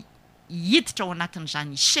ny hiditra ao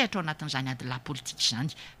anatin'izany sehatra ao anatin'izany ady la politika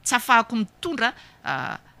zany tsy afahako mitondra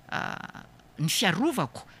ny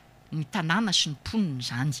fiarovako ny tanàna sy ny mponiny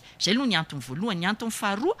zany zay aloha ny antony voalohany ny antony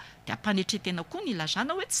faharoa de ampanetretena koa ny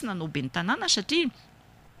ilazana hoe tsy nanao be ny tanàna satria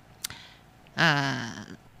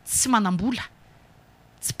tsy manambola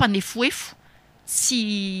tsy mpanefoefo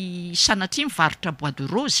tsy sanatria mivarotra bois de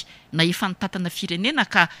rose na efa nitatana firenena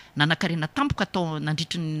ka nanakarena tampoka atao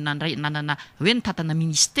nandritry nanana hoe nitatana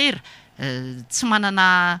ministera tsy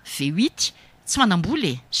manana V8 tsy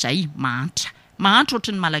manambola zay mahantra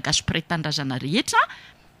ohatry ny malagasy mpiray-tanindrazana rehetra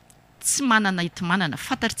tsy manana etimanana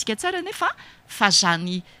fantaritsika tsara nefa fa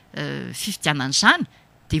zany fifidianana zany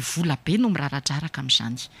de vola be no miraradraraka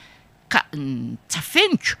am'izany ka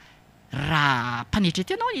tsafeniko raha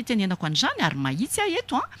mpanetretenao itenenako an'izany ary mahitsy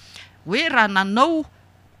eto hoe raha nanao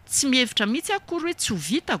tsy mihevitra mihitsy akory hoe tsy ho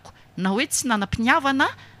vitako na hoe tsy nanam-piniavana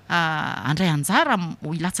andray anjara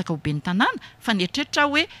ho ilatsaka ho be ny tanàna fa nietreritra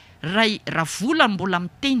hoe raha vola mbola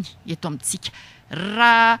miteny eto amintsika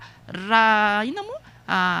raha ina moa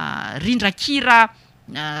rindrakira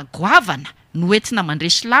goavana no entina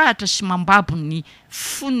mandresy lahatra sy mambabo ny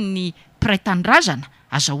fon'ny mpiray-tanindrazana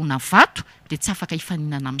azahoana vato de tsy afaka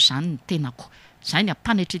hifaninana am'izany ny tenako zany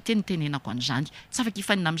ampanetreteny tenenako an'izany tsy afaka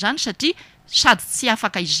hifanina am'izany satria sady tsy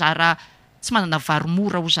afaka izara tsy manana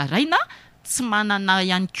varomora ho zaraina tsy manana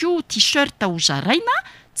ihany koa t-shirt ho zaraina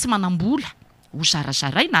tsy manambola ho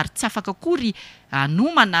zarazaraina ary tsy afaka kory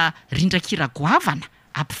anomana rindrakira goavana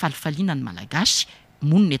ampifalifaliana ny malagasy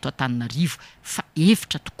monina eto Antananarivo fa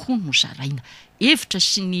hevitra tokoa no zaraina hevitra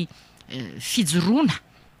sy ny fijoroana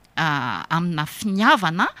amina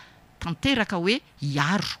finiavana tanteraka hoe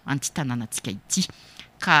hiaro anty tanànantsika ity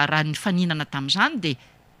ka raha ny faninana tam'izany de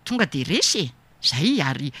tonga de resy zay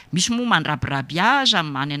ary misy moa mandrabiraby aza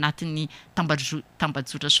any anatin'ny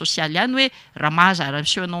tambajotra sosialy ihany hoe raha maza raha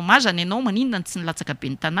misehoanao mazana ianao maninona tsy nilatsaka be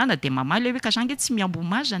ny tanàna de mamaly hoe kazange tsy miambo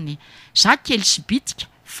mazana za kely sy bitika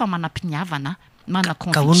fa manampiniavana mana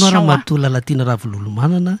conviction ka hono raha mato Lalatiana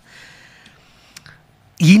Ravololomanana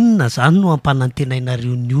inona zany no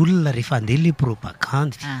ampanantenainareo ny olona rehefa andeha le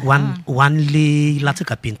propagande ho an'le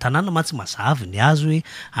ilatsaka be ny tanàna matsy mazavy ny azy hoe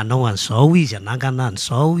anao an'izao izy anangana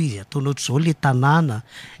an'izao izy ataonao ohatr'izao le tanàna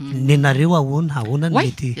nenareo ahoana ny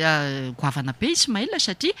mety goavana be Ismaël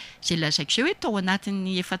satria zay lazaiko zay hoe tao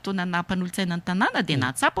anatin'ny efa taona nampanolo-tsaina ny tanàna de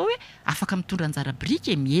nahatsapa hoe afaka mitondra anjara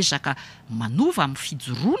brika miezaka manova amin'ny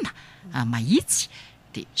fijoroana mahitsy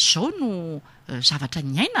de zao no zavatra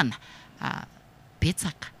ny ainana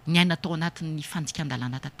betsaka ny aina tao anatin'ny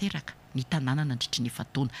fanjikan-dalàna tanteraka ny tanàna nandritry ny efa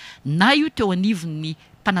taona na io teo anivon'ny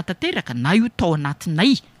mpanatanteraka na io tao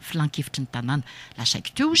anatinay filan-kevitry ny tanàna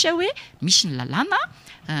lazaiko teo zay hoe misy ny lalàna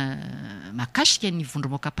makasika ny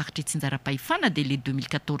vondromoka-pakitra tsinjara-pahefana de le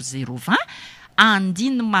 2014-020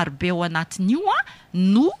 andiny marobe ao anatin'io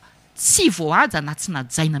no tsy voaja na tsy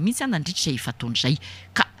najaina mihitsy nandritry zay efa taona zay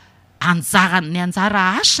ka ny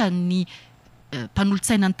anjara asa ny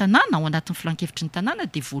mpanolo-tsaina ny tanàna ao anatin'ny filan-kevitry ny tanàna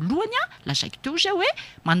de voalohany lazaiko teo zay hoe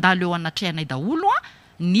mandalo eo anatrehanay daholo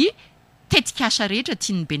ny tetika asa rehetra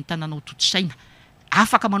tiany be ny tanàna ho toto-saina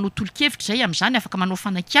afaka manao tolo-kevitra zay am'izany afaka manao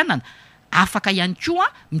fanakianana afaka ihany koa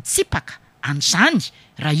mitsipaka an'izany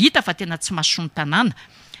raha hita fa tena tsy mahasoa ny tanàna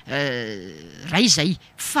raha izay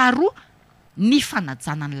faharoa ny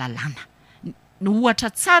fanajana ny lalàna no ohatra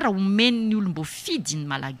tsara omeny ny olom-boafidy ny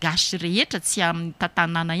malagasy rehetra tsy amin'ny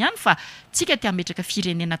tantanana ihany fa tsika tia metraka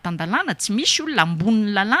firenena tan-dalàna tsy misy olona ambony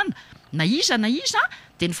lalàna na iza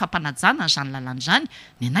de ny fampanajana zany lalàna zany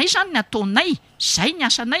ny anay zany ny ataonay zay ny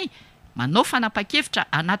asanay manao fanapa-kevitra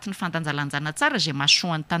anatin'ny fandanjalanjana tsara zay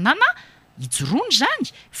mahasoan'ny tanàna ijoroany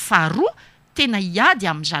zany. Faharoa, tena iady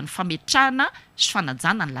amin'izany fametrahana sy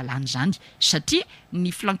fanajana ny lalàna zany satria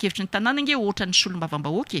ny filan-kevitry ny tanàna nge ohatra ny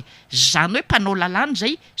solombavam-bahoaka zany hoe mpanao lalàna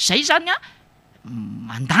zay zany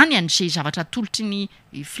mandany an'izay zavatra tolotry ny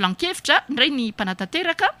filan-kevitra ndray ny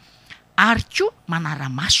mpanatanteraka ary koa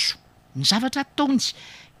manara-maso ny zavatra ataony.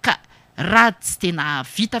 Ka raha tsy tena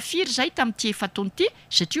vita firy zay tamin'ity efa taony ity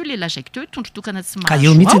satria le lazaiko teo hoe tondro-tokana tsy ka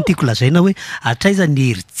eo mihitsy ny tiako lazaina hoe atraiza ny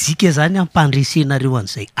herijika zany ampandresenareo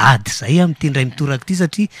an'izay ady zay amin'ity ndray mitoraka ity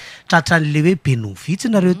satria tratran'le hoe be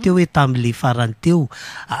novitsy nareo teo hoe tamin'le farany teo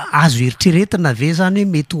azo eritreretina ve zany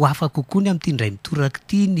hoe mety ho afaka kokoa ny amin'ity ndray mitoraka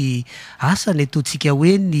ity ny asany ataontsika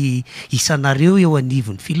hoe ny isanareo eo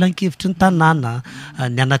anivon'ny filan-kevitry ny tanàna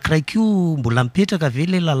ny anankiray koa mbola mipetraka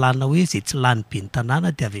ve le lalàna hoe zay tsy lany be ny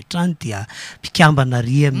tanàna dia avy hatrany dia mpikambana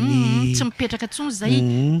ry amin'ny tsy mipetraka tsony zay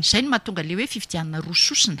no mahatonga le hoe fifidianana roa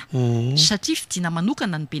sosina satria fidiana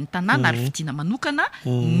manokana ny be ny tanàna ary fidiana manokana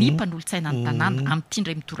ny mpanolotsaina ny tanàna amin'ity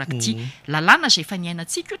ndray mitoraka ity. Lalàna zay efa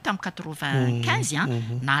niainantsika io tamin'ny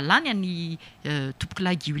 95 na alany any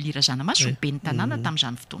tompokilahy Giolira Zanamaso be ny tanàna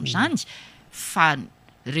tamin'izany fotoana zany fa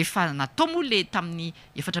rehefa natao moa le tamin'ny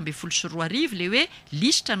 724 le hoe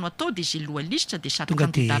lisitra no atao de zay loha lisitra de chateau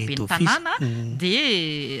candidat be ny tanàna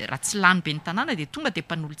de raha tsy lany be ny tanàna de tonga de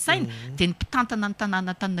mpanolotsaina de ny mpitantana ny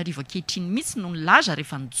tanàna Antananarivo ankehitriny mihitsy no nilaza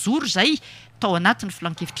rehefa nijoro zay tao anatin'ny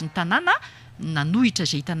filan-kevitry ny tanàna nanohitra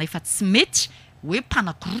zay hitanay fa tsy mety hoe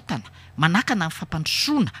mpanakorotana manakana ny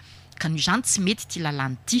fampandrosoana ka noho izany tsy mety ity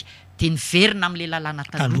lalàna ity de niverina amin'le lalàna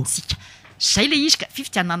talohantsika. Zay le izy ka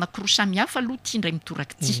fifidianana anankiroa samihafa aloha ity ndray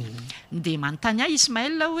mitoraka ity de manontany ahy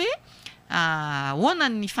Ismaël hoe ahoana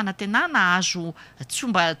ny fanantenana azo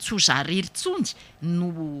tsomba tsozarery tsony no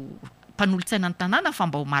mpanolotsaina ny tanàna fa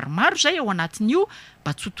mba ho maromaro zay ao anatin'io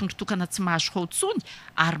mba tsy ho tondrotokana tsy mahazo ao tsony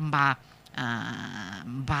ary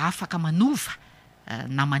mba afaka manova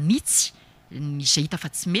na manitsy ny zay hita fa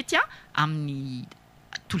tsy mety amin'ny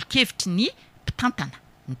tolo-kevitry ny mpitantana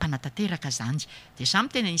ny mpanatanteraka zany. De za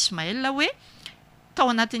miteny Ismaël hoe tao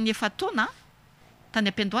anatin'ny efa taona tany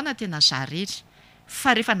am-piandohana tena zarery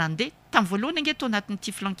fa rehefa nandeha tamin'ny voalohany ange tao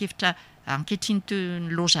anatin'ity filan-kevitra ankehitriny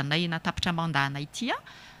ny lozanay na tapitra mandahanay ity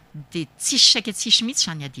de tsisy saika tsisy mihitsy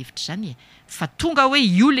zany ady hevitra zany fa tonga hoe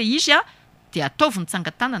io le izy de ataovy ny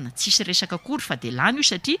tsangatanana tsisy resaka akory fa de lany io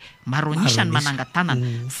satria maronisa ny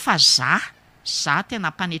manangatanana fa za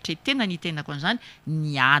tena mpanetretena ny tenako an'izany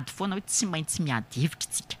niady foana hoe tsy maintsy miady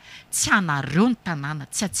hevitra tsika tsy anareo ny tanàna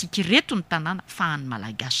tsy atsika reto ny tanàna fa any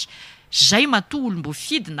malagasy zay matoa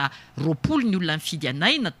olom-boafidy na 20 ny olona mifidy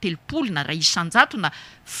anay na 30 na 100 na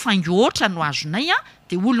fangoatra no azonay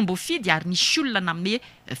de olom-boafidy ary nisy olona namne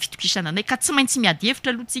fitokisana anay ka tsy maintsy miady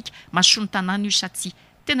hevitra aloha tsika mahasoa ny tanàna io satsia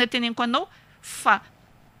tena teneniko anao fa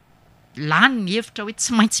lany ny hevitra hoe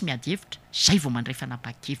tsy maintsy miady hevitra zay vao mandray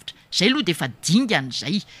fanapa-kevitra zay aloha de efa dingany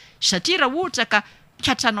zay satria raha ohatra ka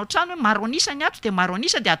katranao trano hoe maronisa ny ato de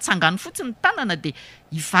maronisa de atsangany fotsiny ny tanàna de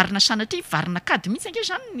ivarina sanatria ivarina kady mihitsy ange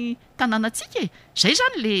zany ny tanànatsika zay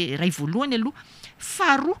zany le ray voalohany aloha.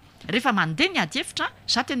 Faharoa rehefa mandeha ny ady hevitra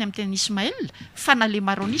za teny amin'ny teny Ismaël fa na le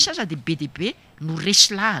maronisa aza de be no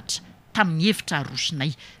resy lahatra tamin'ny hevitra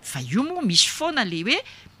arosonay fa io moa misy foana le hoe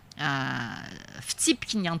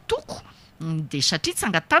fitsipiky ny antoko de satria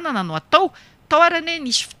tsangatanana no atao tao arany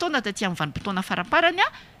nisy fotoana taty amin'ny vanim-potoana faraparany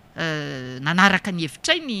nanaraka ny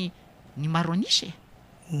hevitray ny maronisa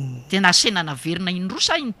de nasena naverina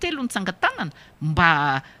indrosa ny telo ny tsangatanana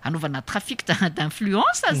mba anaovana trafic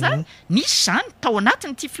d'influence zany nisy zany tao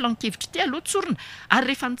anatiny ity filan-kevitra ity aloha tsorina ary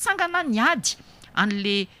rehefa nitsangana ny ady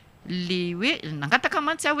an'le hoe nangataka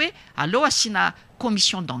mantsy hoe aleo asina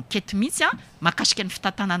commission d'enquête mihitsy mahakasika ny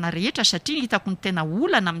fitantanana rehetra satria hitako ny tena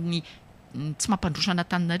olana amin'ny tsy mampandrosana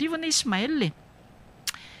Antananarivo ane Ismaël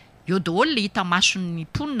eo daholo le hita mason'ny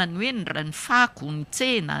mponina ny hoe ny fako ny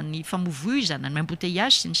tsena ny famovoizana ny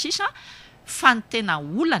embouteillage sy ny sisa fa ny tena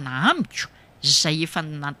olana amiko zay efa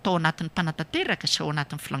natao anatin'ny mpanatanteraka sy ao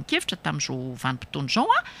anatin'ny filan-kevitra tamin'izao vanim-potoana zao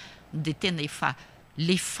de tena efa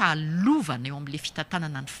le fahalovana eo amin'le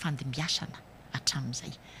fitantanana ny fandimbiasana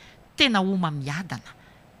hatramin'izay tena oma miadana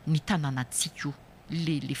ny tanànatsika io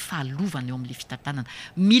le fahalovana eo amin'le fitantanana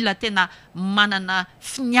mila tena manana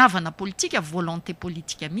finiavana politika volonté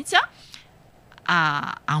politika mihitsy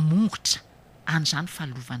amongotra an'izany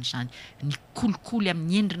fahalovana izany ny kolikoly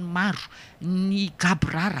amin'ny endriny maro ny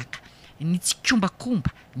gaboraraka ny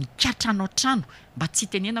tsikombakomba ny katranao trano mba tsy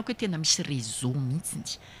tenenako hoe tena misy réseau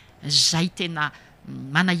mihitsy zay tena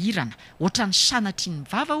manahirana ohatra ny sanatry ny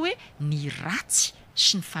vava hoe ny ratsy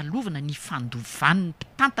sy ny fahalovana ny fandovany ny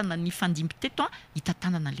mpitantana ny fandimpiteto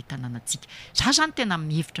hitantanana le tanànatsika za zany tena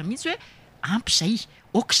mihevitra mihitsy hoe ampy zay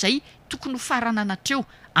ok'izay tokony ho farananatreo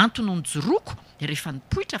antony ny joroko rehefa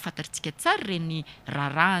nipoitra fantaritsika tsara reny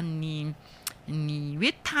raharahan'ny ny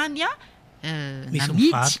hoe tany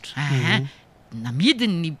namidy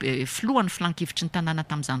ny filohan'ny filan-kevitry ny tanàna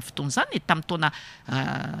tamin'izany fotoana zany tamin'ny taona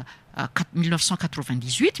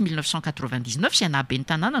 1998 1999 sy anaben'ny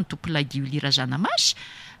tanàna ny tompolay Diolira Zanamasy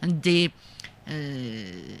dia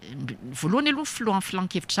voalohany aloha filohan'ny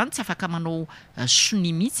filan-kevitra zany tsy afaka manao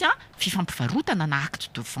soni mihitsy fifampivarotana na acte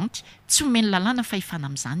de vente tsy omeny lalàna fahefana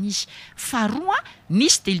amin'izany izy faharoa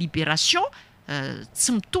nisy délibération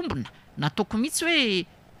tsy mitombona nataoko mihitsy hoe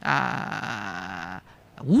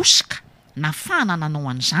osika nafahana nanao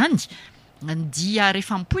an'izany dia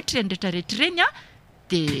rehefa mipoitra reny rehetrarehetra reny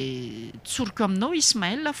dia tsoriko aminao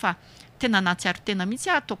Ismaël fa tena natsiaro tena mihitsy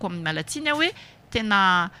ataoko amin'ny Lalatiana hoe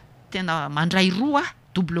tena mandray roa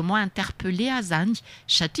doublement interpellé zany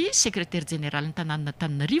satria secrétaire général ny tanàna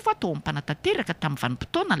Antananarivo atao ampanatateraka tamin'ny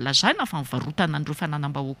vanim-potoana nylazana fa mivarotana an'ireo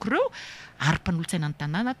fananam-bahoaka ireo ary mpanolo-tsaina ny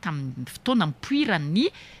tanàna tamin'ny fotoana mipoirany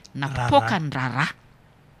napipoaka ny raharaha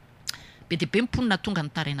be dia be mimponina tonga ny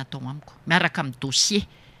taraina tao amiko miaraka amin'ny dossier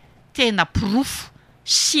tena pirofo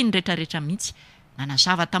sy ny rehetrarehetra mihitsy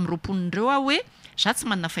nanazava tamin'ny roaponindreo hoe za tsy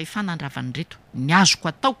manana fahefana andravany reto ny azoko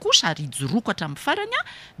atao kosa ary ijoroako hatramin'ny farany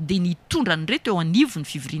dia nitondra ny reto eo anivo ny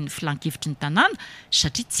fivorian'ny filan-kevitry ny tanàna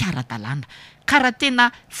satria tsy ara-dalàna karaha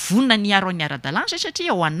tena vonina ny aro ny ara-dalàna zay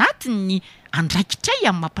satria ao anatin'ny andraikitray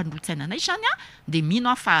amin'ny mampanolo-tsaina anay zany dia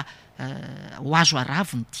mino fa ho azo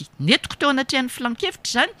araviny ity netiko teo anatrehan'ny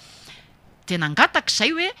filan-kevitra zany tena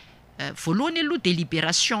angatak'izay hoe voalohany aloha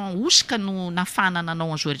délibération osika no nafahana nanao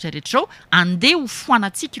an'izao rehetrarehetra zao andeha ho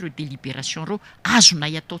foanatsika ireo délibération reo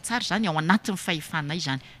azonay atao tsara zany ao anatin'ny fahefanay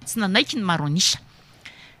zany tsy nanaiky ny maro anisa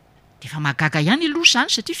dia efa mahagaga ihany aloha zany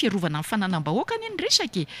satria fiarovana amin'ny fananam-bahoaka ny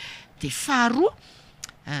resaka dia faharoa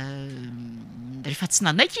rehefa tsy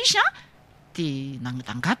nanaiky izy dia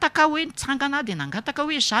nangataka hoe nitsangana dia nangataka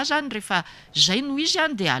hoe za zany rehefa zay no izy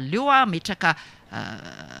dia aleo metraka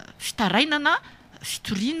fitarainana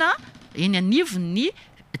fitoriana eny anivon'ny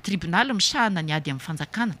tribunal misahana ny ady amin'ny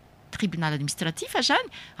fanjakana tribunal administratif zany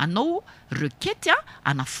anao requête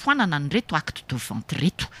anafoanana ny reto acte de vente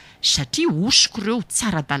reto satria osiko ireo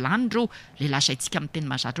tsara-dalàna ireo le lazaintsika amin'ny teny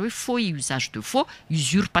mahazatra hoe faux et usage de faux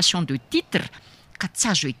usurpation de titre ka tsy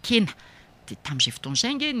azo ekena dia tamin'izay fotoana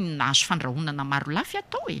izay nge nahazo fandrahonana maro lafy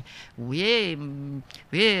atao hoe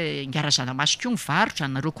ngarazana maso koa mivarotra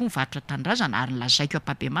nareo koa mivarotra tanindrazana ary nilazaiko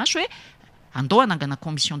apabe maso hoe andao anangana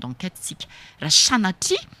commission d'enquête tsika raha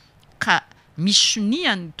sanatria ka misy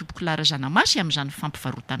soniany tompoko larazana masy amin'izany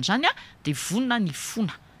fampivarotana zany dia vonina ny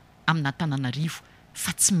fona amin'ny Antananarivo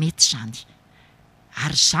fa tsy mety zany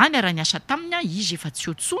ary zany raha niasa taminy izy efa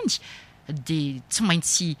tsy otsony dia tsy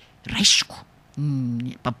maintsy raisiko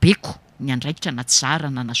babeko ny andraikitra na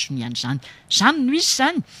tsara na nasoniany zany no izy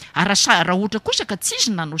zany raha ohatra kosa ka tsy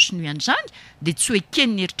izy nanao soniany zany dia tsy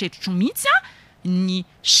hoekeny ny eritreritro mihitsy ny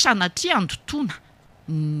sanatria andotona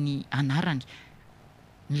ny anarany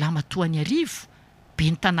ny lamatoany arivo be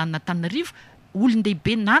ny tanàna Antananarivo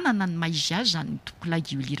olon-dehibe nanana ny maizy azy zany tompolay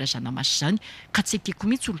Diolira Zanamasy zany ka tsy ekeko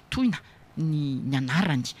mihitsy olo-toina ny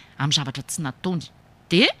anarany amin'ny zavatra tsy nataony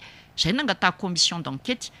dia zay nangataka commission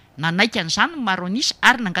d'enquête nanaiky an'izany maro anisa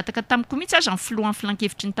ary nangataka tamiko mihitsy azy amin'ny filohan'ny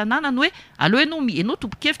filan-kevitry ny tanàna no hoe aleo enao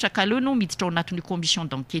tompo-kevitra ka aleo enao miditra ao anatin'io commission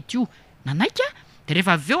d'enquête io nanaiky dia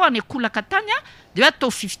rehefa avy eo any akolaka tany dia hoe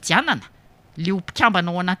atao fifidianana le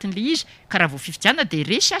ompikambana ao anatin'le izy ka raha vao fifidianana dia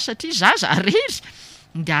resy satria zaza arery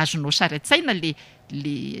dia azonao sary an-tsaina le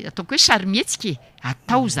ataoko hoe sary mihetsika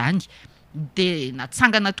atao zany dia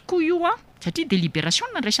natsangana tokoa io satria délibération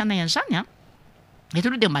nandraisanay an'izany eto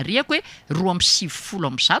aloha dia mariako hoe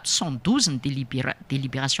 2,7 ny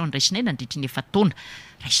délibération nyraisinay nandritry ny efa taona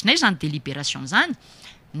raisinay zany délibération zany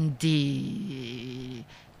dia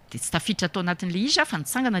tsy tafiditra atao anatin'le izy fa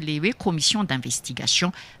nitsangana le hoe commission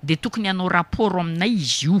d'investigation dia tokony hanao rapport aminay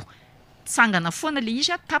izy io tsangana foana le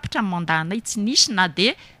izy tapitra mandahanay tsy nisy na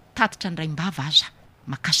dia tatitra ndraimbava aza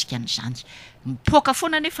makasika an'izany mipoaka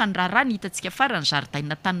foana nefa ny raharaha ny hitantsika farany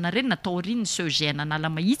zaridaina tanina reny natao riny ny CEG nanala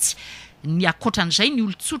mahitsy ny akoatran'izay ny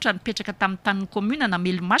olon-tsotra nipetraka tamin'ny tanin'ny commune na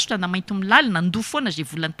melo-masotra na mainto milalina ndoa foana zay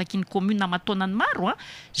volany takin'ny commune mataonany maro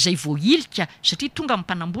zay vao ilika satria tonga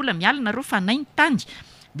mimpanambola mialina reo fa nay ny tany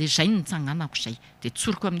dia zay nitsanganako zay dia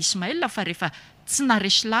tsoriko amin'ny Ismaël fa rehefa tsy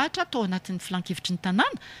naresy lahatra tao anatin'ny filan-kevitry ny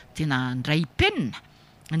tanàna dia nandray penina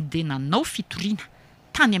dia nanao fitoriana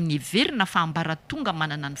tany amin'ny heverina fa ambaratonga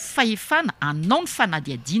manana ny fahefana anao ny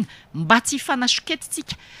fanadiadiana mba tsy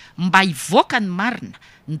hifanasoketitsika mba hivoaka ny marina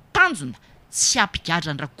ny tanjona tsy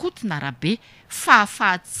ampigadra ny rakotina rabe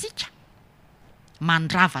fahafahatsika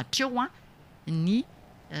mandravatra eo ny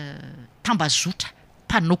tambazotra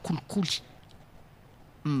mpanao kolikoly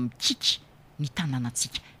mikiky ny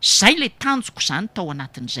tanànatsika zay le tanjoko zany tao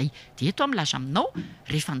anatin'izay de eto amlaza aminao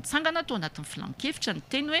rehefa nitsangana tao anatin'ny filankevitra ny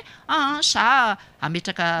teny hoe sa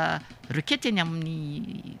ametraka requête eny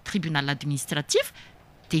amin'ny tribunal administratif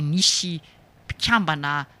de nisy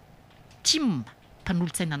mpikambana team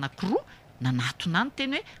mpanolo-tsaina anankiroa nanatona ny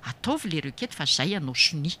teny hoe ataovy le requête fa zay anao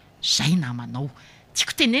soni zay namanao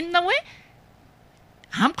tiako tenenina hoe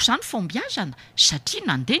amiko zany fombiazana satria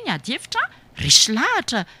nandeha ny ady hevitra resy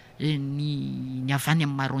lahatra ny avany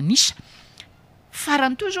amin'ny maronisa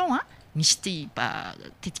farany to zao misy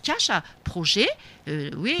tetikasa projet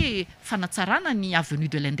hoe fanatsarana ny avenue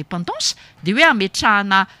de l'indépendance de hoe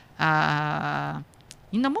ametrahana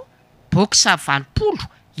inona moa boxa 20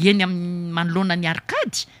 eny amin'ny manoloana ny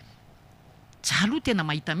arkady za aloha tena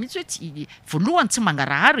mahita mihitsy hoe voalohany tsy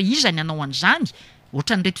mangarahara iza ny anao an'izany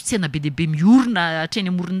ohatran'reto tsena be deabe miorina hatreny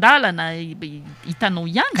amoron-dalana hitanao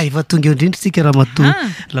ihany ka efa tonga eo indrindra tsika raha matoa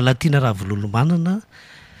Lalatiana Ravololomanana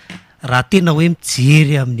raha tena hoe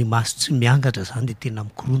mijery amin'ny maso tsy miangatra zany de tena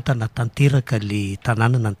mikorontana tanteraka le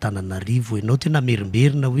tanànana ny Tananarivo ianao tena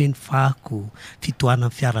merimberina hoe ny fako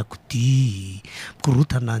fitohanan'ny fiarakodia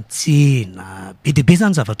mikorontana ny tsena be deabe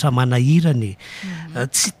zany zavatra manahirany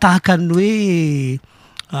tsy tahaka ny hoe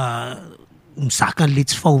mizaka an'le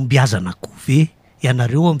tsy fahombiazana kove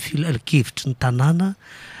ianareo amin'ny filakevitry ny tanàna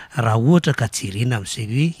raha ohatra ka jerena amin'izay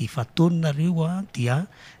hoe ifataoninareo dia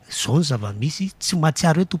zao ny zava-misy tsy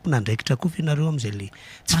mahatsiaro hoe tompon'andraikitra koa fa ianareo amin'izay le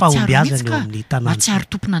tsy fahombiazana eo amin'ny tanàna mahatsiaro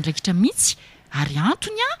tompon'andraikitra mihitsy ary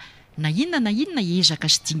antony na inona ezaka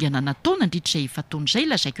sy dingana natao nandritra ifataony zay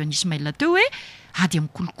lazaiko anisy maila teo hoe ady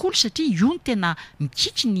amin'ny kolikoly satria io ny tena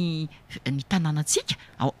mikiky ny tanànatsika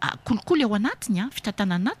kolikoly ao anatiny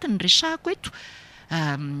fitatana anatiny resahako eto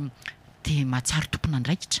de mahatsiaro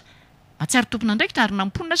tompon'andraikitra ary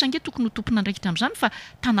namponina aza nge tokony ho tompon'andraikitra amin'izany fa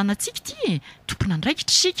tanànatsika ty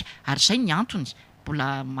tompon'andraikitra sika ary zay ny antony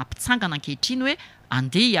mbola mampitsangana ankehitriny hoe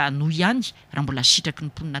andeha anoy ihany raha mbola sitraky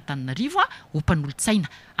ny mponina Tananarivo ho mpanolo-tsaina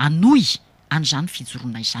anoy an'izany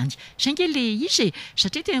fijoroana izany zay nge le izy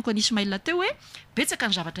satria tenako anisy maila teo hoe betsaka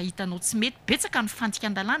ny zavatra hitanao tsy mety betsaka ny fantika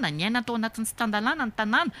an-dalàna ny aina tao anatin'ny tsy tan-dalàna ny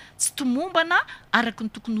tanàna tsy tomombana araky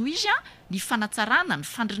ny tokony ho izy ny fanatsarana ny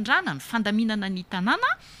fandrindrana ny fandaminana ny tanàna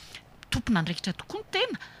tompon'andraikitra tokoa ny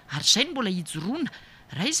tena ary zay ny mbola hijoroana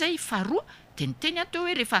raha izay faharoa de ny teny teo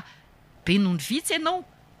hoe rehefa be noho ny vitsy ianao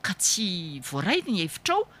ka tsy voaray ny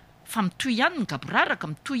hevitrao fa mitoy ihany ny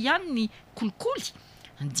gaboraraka mitoy ihany ny kolikoly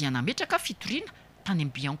dia nametraka fitoriana tany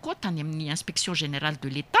amin'ny Bianco tany amin'ny inspection générale de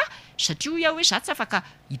l'État satria ia hoe za tsy afaka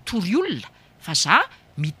hitory olona fa za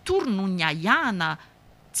mitory noho ny ayahana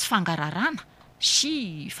tsy fangararana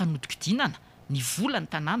sy fanodikidinana ny vola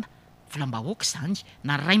ny tanàna volam-bahoaka zany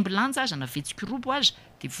na raimbilanja aza na vetsikorobo aza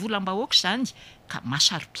de volam-bahoaka zany ka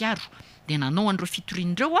masaro-piaro de nanao an'ireo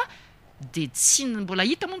fitorian'ireo de tsy mbola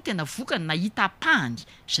hita moa no tena vokany na hita apahany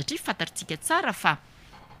satria fantatritsika tsara fa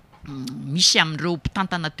misy amin'ireo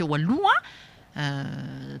mpitantana teo aloha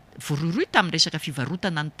voaroiroy tamin'ny resaka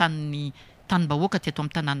fivarotana ny tany-bahoaka teto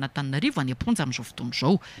amin'ny tanàna Tananarivo any Amponja amin'izao fotoana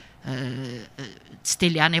izao tsy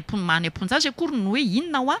tele any Amponja azy akory no hoe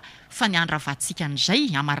inona fa ny andravatsika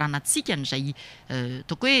an'izay amaranantsika n'izay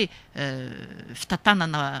ataoko hoe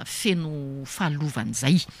fitantanana feno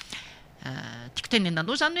fahalovan'izay tiako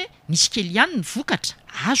tenenanao zany hoe misy kely ihany ny vokatra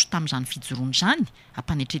azo tamin'izany fijoroana zany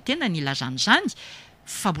ampanetretena ny ilazany zany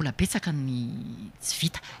fa mbola betsaka ny tsy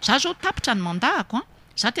vita za zao tapitra ny mandahako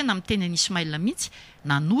za tena miteny ny Ismail mihitsy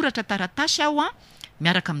nanoratra taratasy aho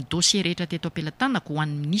miaraka amin'ny dossier rehetra teto am-pelantanako ho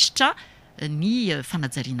an'ny ministra ny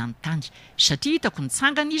fanajariana ny tany satria hitako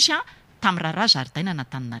nitsangana izy tamin'ny raharaha zaridaina na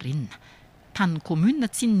Taninarenina tany commune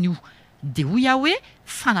tsinon'io de hoy aho hoe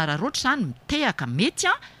fanararoatra zany mitehaka mety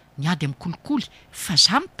miady amin'ny kolikoly fa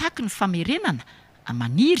za mitaky ny famerenana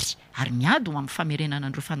maniry ary miady ho amin'ny famerenana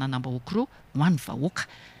andreo fananam-bahoaka ireo ho an'ny vahoaka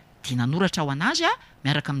de nanoratra ao anazy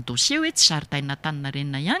miaraka amin'ny dossier hoe tsy zaridaina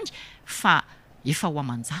Taninarenina ihany fa efa ho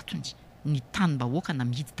amanjatony ny tanim-bahoaka na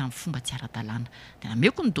mihidy tamin'ny fomba tsy ara-dalàna de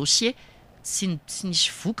nameko ny dossier tsy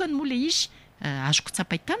nisy vokany moa le izy azoko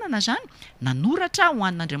tsapaitanana zany nanoratra ho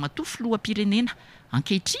an'Andriamatoa filoham-pirenena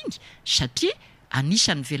ankehitriny satria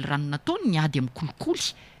anisan'ny velorano nataony ny ady amin'ny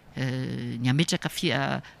kolikoly ny ametraka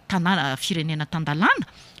tanàna firenena tandalana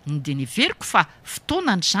de neveriko fa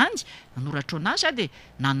fotoanany zany nanoratra anazy de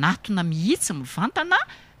nanatona mihitsy mivantana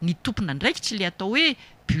ny tompona ndraikitry le atao hoe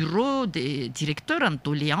bureau de directeur en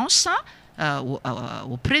doléance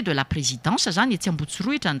auprès de la présidence zany etsy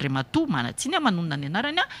Ambotsiroitra Andriamatoa manatsiny manonona ny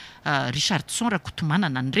anarany Richardson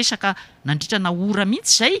Rakotomanana nyresaka nandritrana ora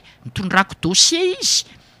mihitsy zay nitondrako dossier izy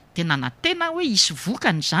de nanatena hoe isy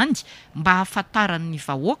vokany zany mba hahafantaran'ny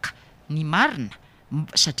vahoaka ny marina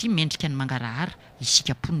satria mendrika ny mangarahara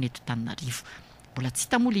isika ponina eto Tananarivo mbola tsy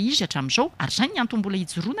hita moa le izy hatramin'izao ary zany ny antony mbola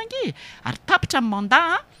hijoroana nge ary tapitra amin'ny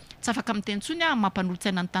mandat tsy afaka miteny intsony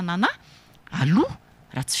mampanolo-tsaina ny tanàna aloha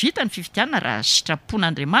raha tsy vita ny fifidianana raha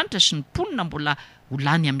sitrapon'Andriamanitra sy ny ponina mbola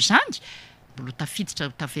olany amin'izany mbola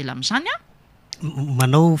tafiditra tavela amin'izany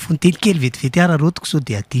manao fontelikely vetivety ara rotiko sao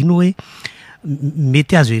de adino hoe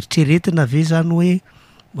mety azo eritreretina ve zany hoe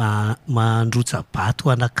mandrotsa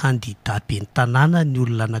bato ana kandida be ny tanàna ny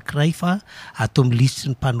olona anankiray fa ato amin'ny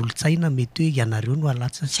lisitry ny mpanolo-tsaina mety hoe ianareo no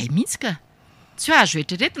alatsa zay mihitsy ka tsy hoe azo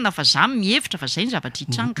eritreretina fa za mihevitra fa zay ny zavatra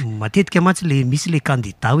hitranga matetika mantsy le misy le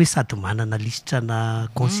kandida hoe sady manana lisitra na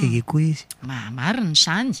conseiller koa izy marina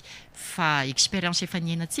zany fa expérience efa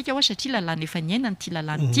niainantsika hoe satria lalàna efa niainany ty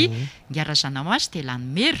lalàna ity ngiarazana mazy de lany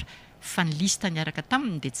mera fa ny lista niaraka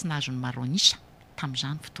taminy de tsy nahazo ny maro anisa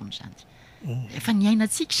tam'izany fotoana zany efa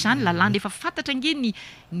niainantsika zany lalàna efa fantatra nge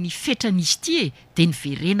ny fetran'izy ty de ny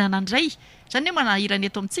verenana indray zany hoe manahirany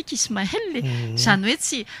eto amintsika Ismaël zany hoe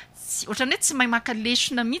tsy ohatrany hoe tsy mahay maka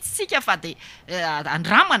lesona mihitsy tsika fa de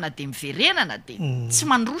andramana de miverenana de tsy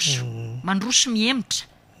mandroso mihemitra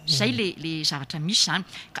zay le zavatra misy zany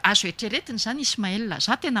ka azo eritreretiny zany Ismaël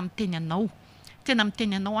za tena miteny anao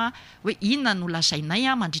hoe inona no lazainay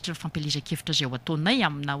mandritra ny fampelezan-kevitra zay ho ataonay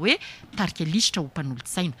amina hoe tarika lisitra ho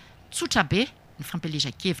mpanolo-tsaina tsotra be ny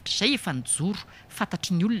fampelezan-kevitra zay efa nijoro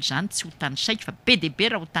fantatry ny olona zany tsy ho tany saika fa be de be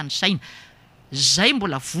raha ho tany saina zay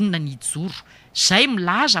mbola vonona ny ijoro zay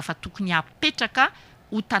milaza fa tokony hapetraka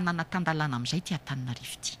ho tanàna tandalana amin'izay ty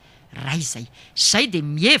Antananarivo ty ray zay de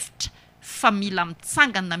mihevitra fa mila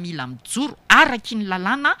mitsangana mila mijoro araky ny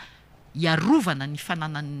lalàna iarovana ny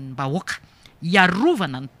fananan'ny bahoaka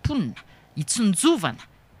iarovana ny ponina hitsinjovana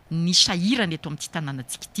ny sahirana eto amin'ity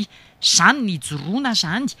tanànantsika ity zany ny ijoroana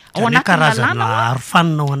zany ao anaty lalàna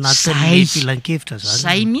arofanina ao anatin'ny filan-kevitra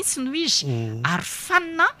zay mihitsy no izy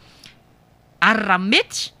arofanina ary raha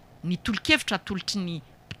mety ny tolo-kevitra atolotry ny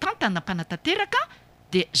mpitantana mpanatanteraka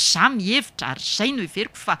de za mihevitra ary zay no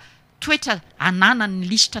everiko fa toetra ananany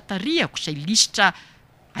lisitra tarihako zay lisitra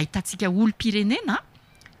ahitantsika olom-pirenena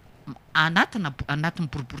anatin'ny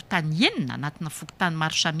boriboritany enina anatina fokotany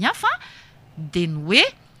maro samihafa de ny hoe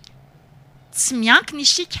tsy miankina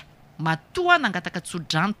isika matoa nangataka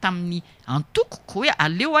tsodrano tamin'ny antokoko hoe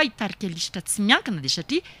aleo hitarika lisitra tsy miankina de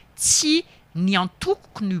satria tsy ny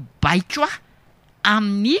antokoko ny baiko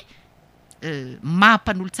amin'ny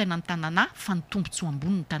mahampanolo-tsaina ny tanàna fa ny tombontsoa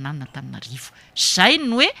ambony ny tanàna Antananarivo zay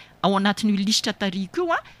ny hoe ao anatin'io lisitra tarihiko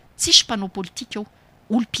io tsisy mpanao politika ao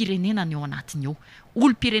olom-pirenena ny ao anatiny ao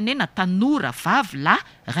olom-pirenena tanora vavy lahy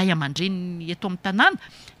ray aman-dreny eto amin'ny tanàna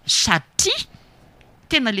satria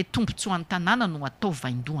tena le tombontsoan'ny tanàna no atao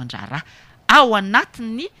vaindohan-draharaha ao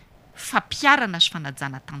anatin'ny fampiarana sy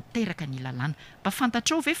fanajana tanteraka ny lalàna mba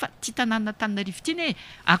fantatrao ve fa ty tanàna Antananarivo ity ne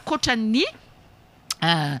akoatran'ny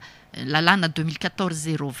lalàna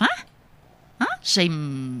 2014-020 zay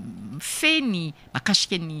mifeny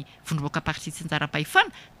makasika ny vondroboaka parti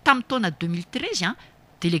tsinjaram-pahefana tamin'ny taona 2013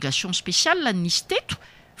 délégation spéciale nisy teto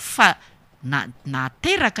fa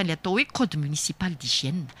nateraka le atao hoe code municipal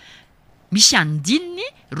d'hygiène misy andininy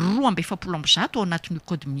 270 ao anatin'io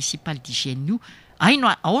code municipal d'hygiène io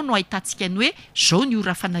ao no ahitantsika ny hoe zao ny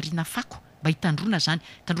ora fanariana fako mba hitandrona zany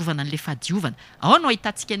tandrovana n'le fahadiovana ao no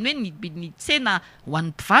ahitantsika ny hoe ny tsena ho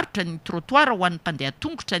an'ny mpivarotra ny trottoir ho an'ny mpandeha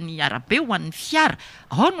tongotra ny arabe ho an'ny fiara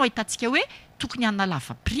ao no ahitantsika hoe tokony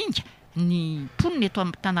analava-piringa ny ponina eto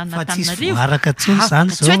amin'ny tanàna Antananarivo tsy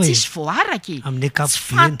tsisy voaraky tsy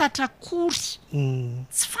fantatra akory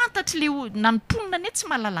tsy fantatra le na ny ponina ne tsy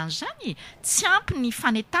mahalala an'izany tsy ampy ny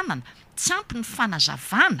fanetanana tsy ampy ny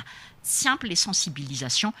fanazavana tsy ampy le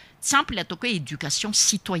sensibilisation tsy ampy le ataoko hoe éducation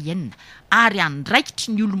citoyenne ary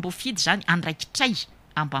andraikitry ny olom-bofidy zany andraikitray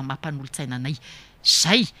amba mampanolo-tsaina anay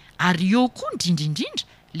zay ary eo koa indrindraindrindra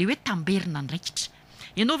le hoe tamberina andraikitra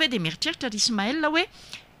ianao ve de mieritreritra ry Ismaël hoe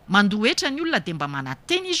mandohetra ny olona de mba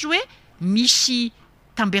manateny izy hoe misy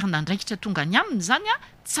tamberina andraikitra tonga ny aminy zany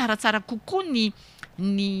tsaratsara kokoa ny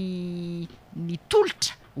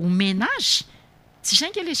tolotra omena azy tsy zay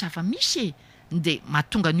nge le zava-misy de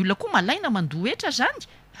mahatonga ny olona koa malaina mandohetra zany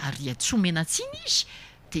ary tsy omena tsiny izy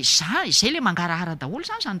de zay le mangarahara daholo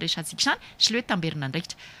zany resantsika zany sy le hoe tamberina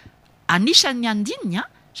ndraikitra anisan'ny andininy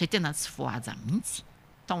zay tena tsy voahaja mihitsy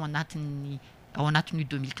tao anatin'ny ao anatin'io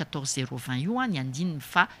 2014-020 io ny andininy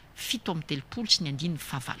fa 7 sy ny andininy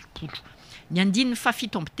fa 20. Ny andininy fa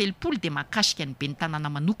 7 de makasika ny ben'ny tanàna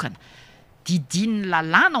manokana didiny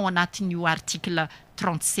lalàna ao anatin'io article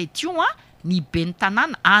 37 io ny ben'ny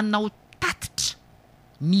tanàna anao tatitra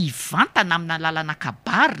mivantana amina lalàna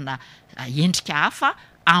kabarina endrika hafa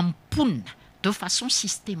amponina de façon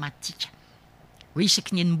systématique hoe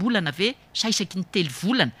isaky ny enim-bolana ve sa isaky ny 3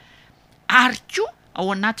 volana ary koa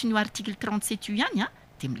ao anatin'io article 37 io ihany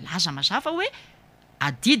de milaza mazava hoe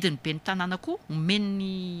adidiny ben'ny tanàna koa omeny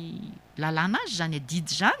lalàna azy zany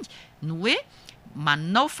adidy zany no hoe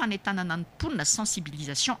manao fanetanana ny mponina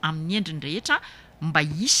sensibilisation amin'ny endriny rehetra mba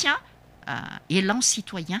hisy élan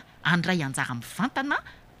citoyen andray anjara mivantana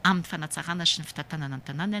amin'ny fanatsarana sy ny fitantanana ny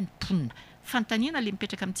tanàna ny mponina fantaniana le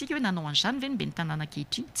mipetraka amintsika hoe nanao an'izany ve ny ben'ny tanàna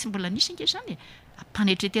ankehitriny tsy mbola nisy anke zany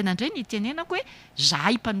mpanetretena indray ny tenenako hoe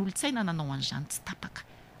zahay mpanolo-tsaina nanao an'izany tsy tapaka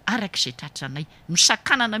arak'izay tratranay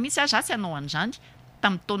nosakanana mihitsy azy asy anao an'izany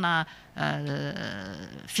tamin'ny taona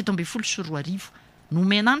 17 sy 20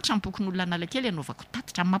 nomena ny trampokon'olona analakely anaovako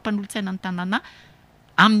tatitra amin'ny mampanolo-tsaina ny tanàna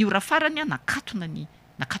amin'ny ora farany nakatony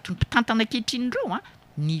mpitantana ankehitriny ireo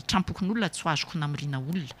ny trampokon'olona tsy ho azoko namirina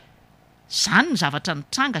olona zany ny zavatra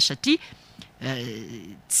nitranga satria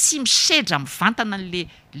tsy misedra mivantana le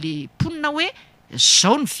mponina hoe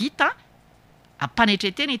zao ny vita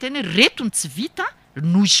ampanetretena iteny hoe reto ny tsy vita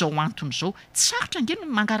noho izao antony zao tsy sarotra angeny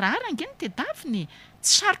mangarahara angeny tedaviny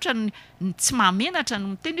tsy sarotra tsy mahamenatra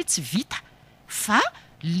no miteny hoe tsy vita fa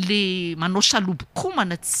le manao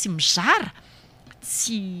salobokomana tsy mizara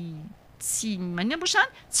tsy maneno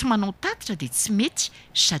zany tsy manao tatitra de tsy mety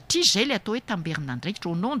satria zay le atao hoe tamberina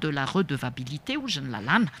ndraikitra au nom de la redevabilité ozy ny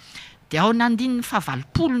lalàna de ao nandininy fa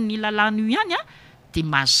 20 ny lalàna io ihany de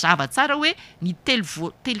mazava tsara hoe ny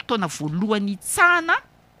telo taona voalohany itsahana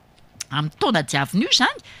amin'ny taona diaviny io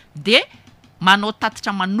zany de manao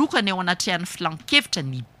tatitra manokana eo anatrehan'ny filankevitra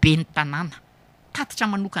ny ben'ny tanàna tatitra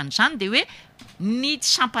manokana zany de hoe ny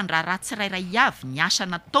sampandraraha tsirairay avy ny asa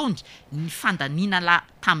nataony ny fandaniana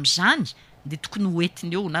tam'izany de tokony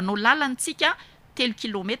hoentiny eo nanao lalantsika 3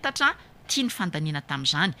 kilometatra tia ny fandaniana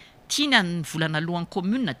tam'izany tia ny volana alohan'ny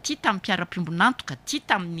commune tia tamin'ny mpiara-piombonantoka tia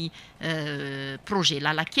tamin'ny projet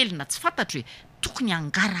lalakely na tsy fantatro hoe tokony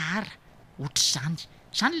angarahara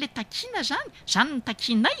ohatr'izany le takina zany ny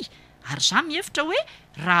takinay ary za mihevitra hoe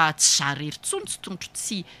raha tsy zarery-tsony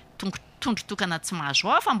tsy tondro tokana tsy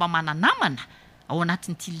mahazo fa mba mananamana ao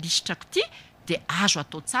anatin'ity listrako ty de azo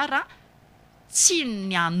atao tsara tsy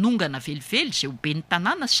ny anongana velively zay ho ben'ny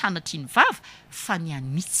tanàna sanatry ny vava fa ny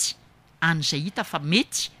anitsy an'izay hita fa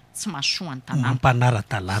mety tsy mahasoa ny tanàna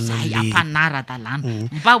ampanara-dalàna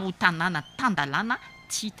mba ho tanàna tandalàna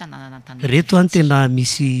tsy tanàna tanàna reto any tena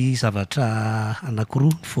misy zavatra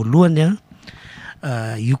anankiroa voalohany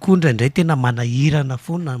io koa indraindray tena manahirana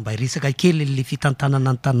foana mba resaka kely le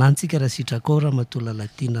fitantanana ny tanàntsika raha sitrako raha matoa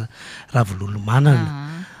Lalatiana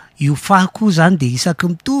Ravololomanana io fako zany de isaky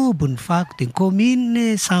mitobo ny fako de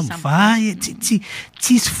commune samby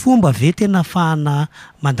tsisy fomba ve tena fahana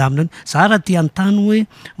mandamina za raha ty antany hoe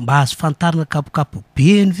mba azo fantarina kapokapo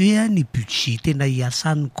be ny ve ny budget tena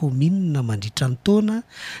hiasan'ny commune mandritra ny taona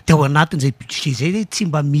de ao anatin'izay budget zay tsy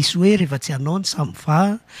mba misy hoe rehefa tsy anao ny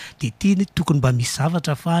samby de ty tokony mba misy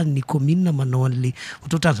zavatra fa ny commune manao an'le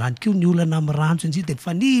ohatrohatran'izany keo ny olana amin'ny rancho inzy de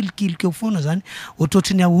fa nilikiliky eo foana zany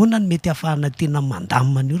ohatrohatry ny ahoana ny mety ahafahana tena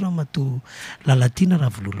mandamina io raha mato Lalatiana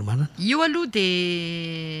Ravololomanana io aloha de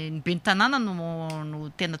ny ben'ny tanàna no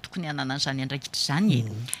tena tokony anana an'izany andraikitra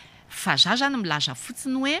zany fa za zany milaza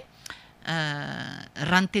fotsiny hoe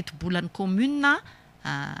raha ny teti-bolan'ny commune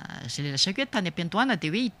zay le lazaiko hoe tany am-piandohana de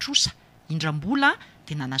hoe hitrosa indram-bola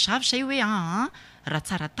de nanazavy zay hoe raha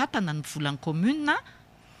tsara tatana ny volan'ny commune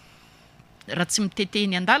raha tsy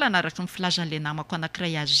mitetehiny andalana araka ny filazan'le namako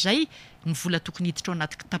anankiray azy zay ny vola tokony hiditra ao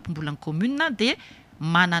anaty kitapom-bolan'ny commune de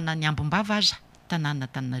manana ny ambom-bava aza tanàna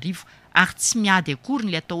Antananarivo ary tsy miady akory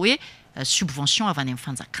ny le atao hoe subvention avy any amin'ny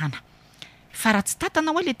fanjakana fa raha tsy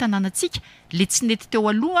tatana hoe le tanànantsika le tsy nety teo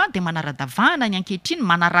aloha de manara-davahana ny ankehitriny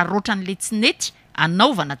manararoatra n'le tsy nety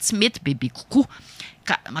anaovana tsy mety bebe kokoa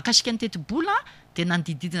ka makasika ny teti-bola de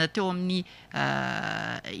nandididina teo amin'ny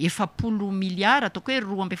 70 miliara ataoko hoe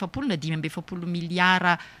 2.70 na 5.70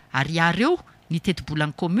 miliara ariary eo ny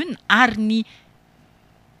teti-bolan'ny commune ary ny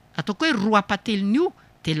ataoko hoe 2 apatelin'io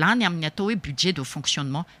de lany amin'ny atao hoe budget de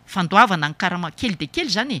fonctionnement fandoavana ny karama kely de kely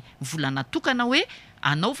zany vola natokana hoe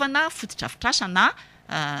anaovana fotodrafitrasa na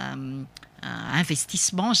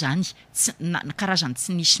investissement zany karazany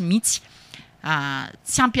tsy nisy mihitsy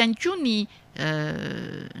tsy ampy ihany koa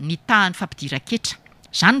ny tahany fampidiran-ketra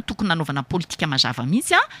zany no tokony nanaovana politika mazava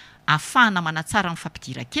mihitsy ahafahana manatsara ny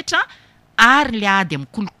fampidiran-ketra ary le ady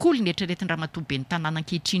amin'ny kolokolo ny eritreretin'ny ramatoabe ny tanàna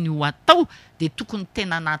ankehitriny io atao de tokony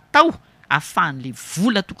tena natao ahafahan'le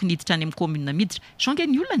vola tokony hiditra any amin'ny commune miditra songe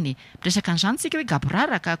ny olona resaka an'izany tsika hoe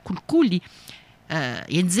gaboraraka kolikoly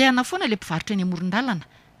enjehana foana le mpivarotra eny amoron-dalana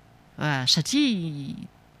satria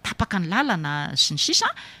tapaka ny lalana sy ny sisa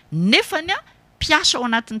nefany piasa ao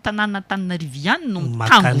anatin'ny tanàna Antananarivo ihany no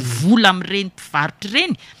mitango vola amin'ireny mpivarotra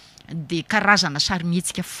ireny de karazana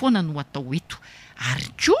sarimihetsika foana no atao eto ary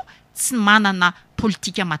koa tsy manana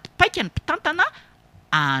politika matipaika ny mpitantana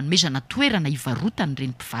anomezana toerana ivarotana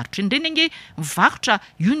ireny mpivarotra ireny ange mivarotra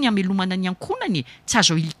io ny amelomana ny ankonany tsy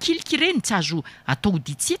azo ilikiliky ireny tsy azo atao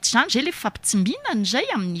ditsitsy zany zay le fampitsimbinany zay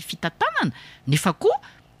amin'ny fitantanana nefa koa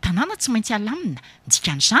tanàna tsy maintsy alamina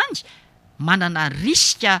dikan'izany manana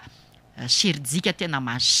riska seridika tena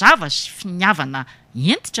mazava sy finiavana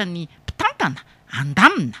entitra ny mpitantana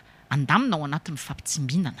andamina ao anatin'ny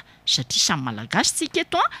fampitsimbinana satria samy malagasy tsika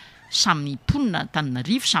eto samy ponina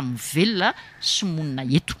Antananarivo samy velona sy monina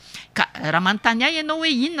eto ka raha manontany ahy ianao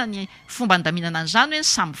hoe inona ny fomba andaminana an'izany hoe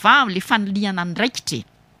samy va le faniliana ny raikitra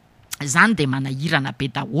zany de manahirana be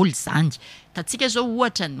daholo zany tatsika zao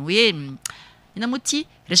ohatra ny hoe ina moa ty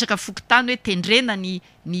resaka fokotany hoe tendrena ny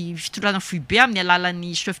fitondrana foibe amin'ny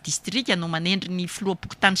alalan'ny chef district no manendry ny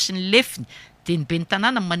filoha-pokotany sy ny lefiny de ny be ny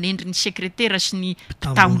tanàna manendry ny sekretera sy ny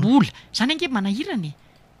mpitambola zany ange manahirana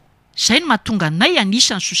zay no mahatonga anay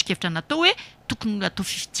anisany sosikevitra natao hoe tokony atao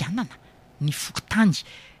fifidianana ny fokotany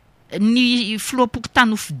ny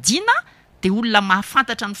filoha-pokotany hofidiana de olona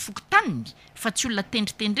mahafantatra ny fokotaniny fa tsy olona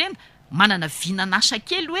tendritendrena manana vinanasa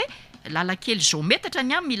kely hoe lalakely zao metatra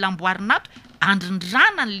ny mila amboarina ato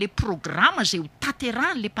andrindrana le programa zay ho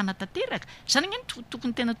taterahany le mpanatanteraka zany angeny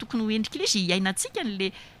tokony tena tokony ho endrika izy iainantsika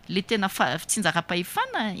le tena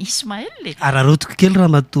fitsinjaka-pahefana Ismaël le ararotiko kely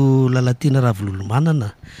raha mato Lalatiana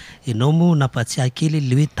Ravololomanana ianao moa nampatsiahy kely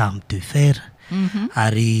le hoe dame de fer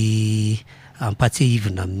ary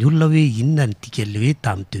ampatsiahivina amin'ny olona hoe inona ny dika le hoe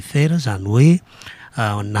dame de fer zany hoe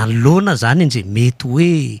nanoloana zany nje mety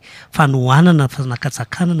hoe fanohanana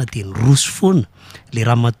fanakatsakanana de ny roso foana le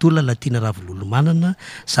raha matola Lalatiana Ravololomanana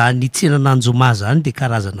zany tsenan'Anjoma zany de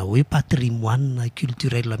karazana hoe patrimoine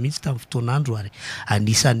culturel mihitsy tamin'ny fotoan'andro ary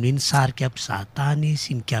anisany hoe ny sarika mpizahatany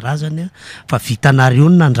sy ny karazany fa vitanareo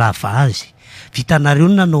ny nandrava azy vitanareo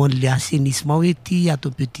ny nanao an'le assainissement hoe ty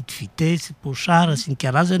ato petite vitesse pochard sy ny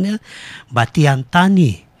karazany mba te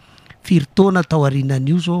antany firtaona tao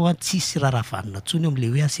arinan'io zao tsisy raravanina tsony am'le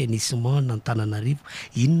hoe assainissement n'Antananarivo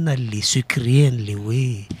inona le secret le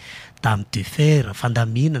hoe dame de fer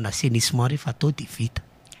fandaminana assainissement rehefa atao de vita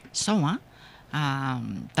sao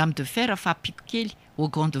dame de fer fa apiko kely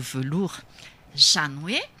wagon de velours zany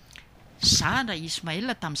hoe zara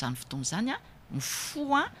Ismaël tamin'izany fotoana zany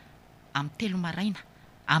mifoa amin'ny 3 maraina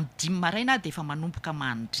amin'ny 5 maraina de efa manomboka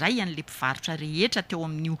mandray an'le mpivarotra rehetra teo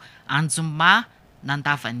amin'io Anjoma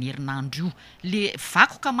nandavany herinandro io le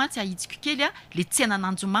vakoka mantsy ahitsiko kely le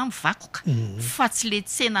tsenan'Anjoma mivakoka fa tsy le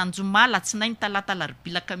tsenan'Anjoma latsinainy talata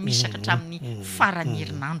larobia misy hatramin'ny farany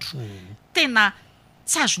herinandro tena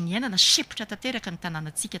tsy azo ny ainana sepotra tanteraka ny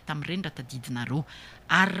tanànantsika tamin'ireny raha tadidinareo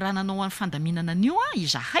ary raha nanao amin'ny fandaminana an'io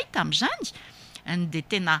izahay tamin'izany de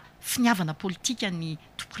tena finiavana politika ny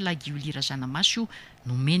tompolagy Olira Zanamaso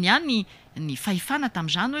nomeny ihany ny fahefana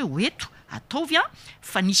tamin'izany hoe eto ataovy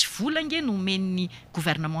fa nisy vola nge nomen'ny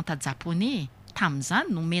gouvernement japonais tamin'izany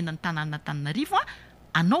nomena ny tanàna Antananarivo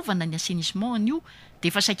anaovana ny assainissement an'io de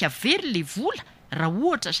efa saika very le vola raha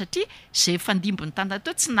ohatra satria zay fandimbo ny tanàna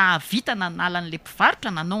teo tsy nahavita nanalan'le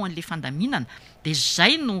mpivarotra nanao an'le fandaminana de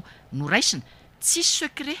zay no raisina tsy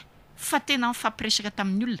secret fa tena mifampiresaka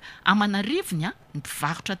tamin'ny olona Amanarivony ny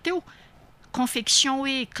mpivarotra teo confection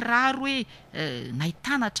hoe kiraro hoe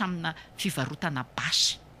nahitana hatramina fivarotana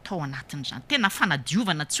basy tao anatin'izany tena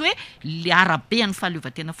fanadiovana tsy hoe le arabe ny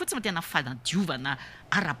fahaleovantena fotsiny fa tena fanadiovana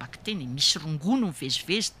arabaky teny misy rongono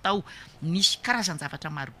mivezivezy tao misy karazan-javatra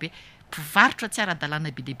marobe mpivarotra tsy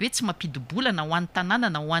ara-dalàna be dehibe tsy mampidibolana ho an'ny tanàna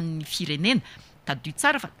na ho an'ny firenena tadio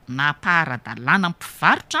tsara fa napahara-dalàna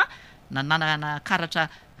mpivarotra nanana karatra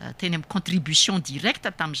teny amin'ny contribution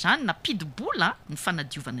directe tamin'izany napidibola ny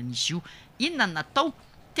fanadiovana an'izy io inona natao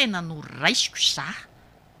tena no raisiko zah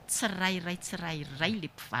tsirairay le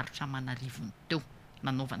mpivarotra Amanarivony teo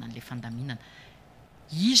nanaovana an'le fandaminana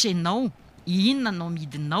izy ianao inona anao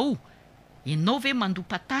midinao ianao ve mandoa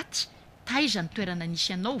pataty taiza ny toerana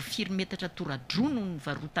nisy ianao firy metatra toradrono ny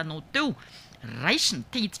varotanao teo raisiny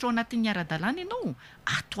te hiditra ao anatin'ny ara-dalàna ianao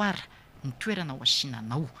atoara ny toerana ho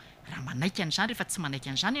asinanao raha manaiky an'izany rehefa tsy manaiky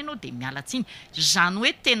an'izany ianao dia miala tsiny zany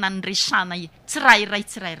hoe tena nyresana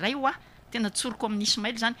tsirairay ho tena tsoroko amin'ny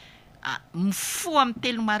Ismaël zany mifoa amin'ny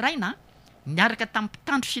 3 maraina niaraka tamin'ny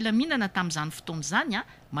mpitandro filaminana tamin'izany fotoana zany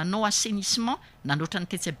manao assainissement nanoatra ny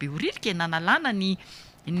Tetsabeoririka nanalana ny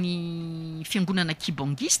fiangonana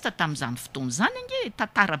kibongista tamin'izany fotoana zany nge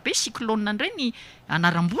tantara be cyclone ireny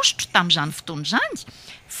anaram-bosotro tamin'izany fotoana zany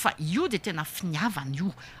fa io dia tena finiavana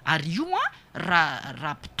io ary io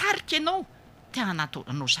raha pitarika ianao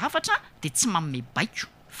anao zavatra dia tsy manome baiko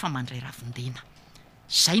fa mandray ravindena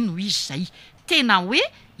zay no izy zay tena hoe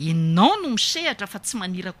ianao no misehatra fa tsy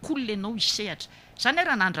manirakolona ianao isehatra zany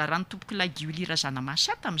raha nandrarany tompoko lagiolira zana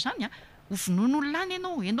masata tamin'izany ovinon'olona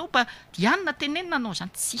ianao ba dianina tenenina anao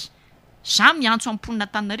zany tsy za miantso amponina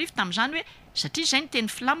Tananarivo tamin'izany hoe satria zay ny teny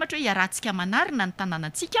filamatra hoe iarahantsika manarina ny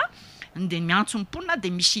tanànantsika dia miantso amponina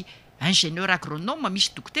dia misy ingénieur agronome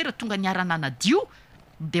misy dokotera tonga niara-nanadio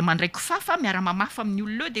dia mandraiky fafa miara-mamafa amin'ny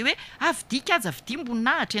olona eo dia hoe avidika aza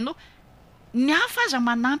vidim-boninahitra ianao ny hafa aza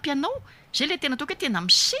manampy anao zay le tena toka hoe tena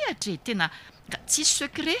misehatra tena tsy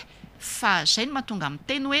secret fa zay no mahatonga amin'ny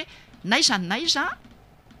teny hoe naiza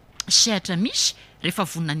sehatra misy rehefa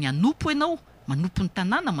vonina ny anompo ianao manompo ny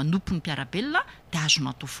tanàna manompo ny mpiarabelona dia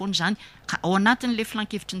azonao atao foana zany ka ao anatin'le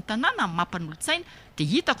filan-kevitry ny tanàna mampanolo-tsaina dia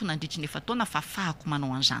hitako nandritry ny efa taona fa fahako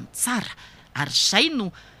manao an'izany tsara ary zay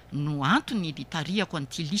no antony litariako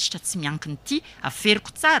an'ity lisitra tsy miankiny ity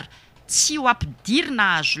aferiko tsara tsy ho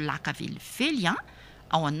ampidirina azo laka velively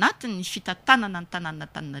ao anatin'ny fitantanana ny tanàna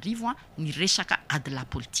Antananarivo ny resaka adila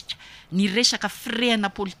politika ny resaka firehana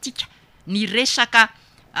politika ny resaka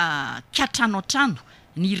katrano an-trano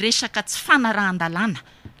ny resaka tsy fanarahan-dalàna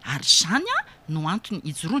ary zany no antony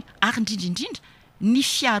ijoroana ary indrindrindrindra ny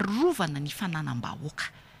fiarovana ny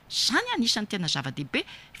fananam-bahoaka zany anisan'ny tena zava-dehibe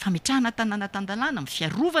fametrahana tanàna tan-dalàna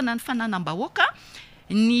fiarovana ny fananam-bahoaka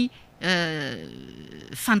ny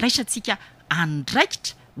fandraisantsika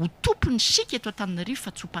andraikitra ho tompony sika eto Antananarivo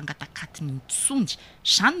fa tsy ho mpangatakaty ny intsony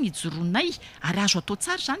zany ny ijoroanay ary azo atao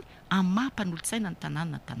tsara zany amin'ny maha-mpanolo-tsaina ny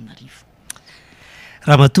tanàna Antananarivo.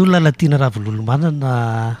 Ramatoa Lalatiana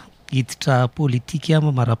Ravololomanana hiditra politika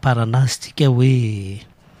mamaraparana azy tsika hoe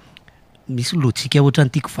misy lojika ohatran'ny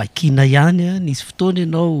tiako vakiana ihany nisy fotoana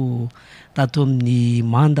ianao tato amin'ny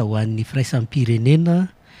manda ho an'ny firaisampirenena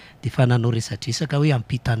dia fa nanao resadresaka hoe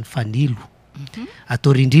ampitan'ny fanilo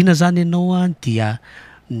atao rindrina zany ianao dia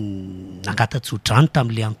nangata-tsodrano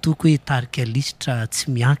tamin'le antoko hoe tarika lisitra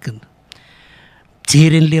tsy miankina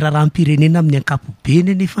jeren'le raharam-pirenena amin'ny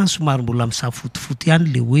ankapobeny nefa somary mbola misafotofoto ihany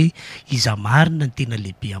le hoe iza marina ny tena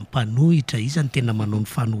lehibe ampanohitra iza ny tena manao ny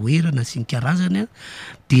fanoherana sy ny karazany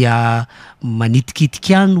dia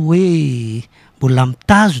manitikitika ihany hoe mbola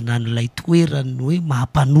mitazona n'ilay toerany hoe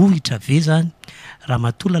mahampanohitra ve zany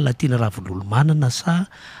Ramatoa Lalatiana Ravololomanana sa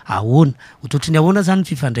ahoana ohatrany ahoana zany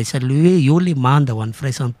fifandraisan'le hoe eo le manda ho an'ny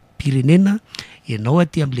firaisampirenena ianao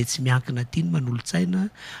aty amin'le tsy miankina aty ny manolo-tsaina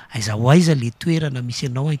aiza ho aiza le toerana misy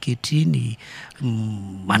ianao ankehitriny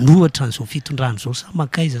manohatra an'izao fitondrano zao sa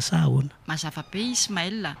makaiza sa ahoana mazava be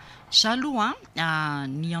Ismaël za aloha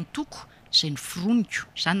ny antoko zay ny fironiko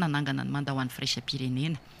zany nanangana ny manda ho an'ny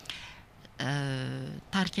firaisampirenena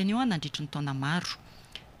tarika an'io nandritry ny taona maro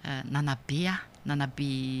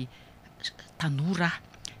nanabe tanora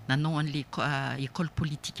nanao an'le école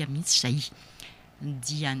politique mihitsy zay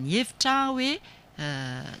dia ny hevitra hoe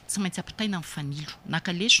tsy maintsy ampitaina amin'ny fanilo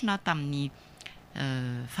nakalesona tamin'ny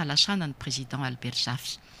fahalasana ny président Albert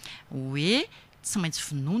Zafy hoe tsy maintsy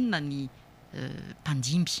vononina ny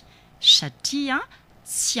mpandimby satria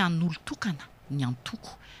tsy an'olo-tokana ny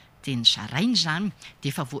antoko dia ny zarainy zany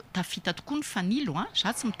dia efa tafita tokoa ny fanilo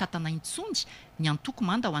za tsy mitantana intsony ny antoko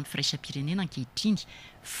manda ho an'ny firaisampirenena ankehitriny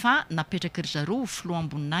fa napetraka ry zareo ho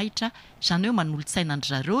filoam-boninahitra zany hoe manolo-tsaina ny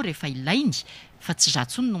zareo rehefa ilainy fa tsy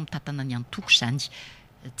zatsony no mitantana ny antoko zany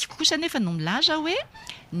tiako kosa nefa no milaza hoe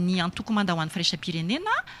ny antoko manda ho an'ny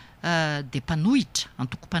firaisampirenena dia mpanohitra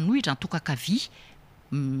antoko akavia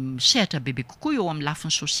sehatra bebe kokoa eo amin'ny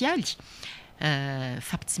lafiny sosialy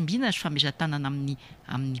fampitsimbina sy famezantanana amin'ny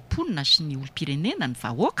mponina sy ny olom-pirenena ny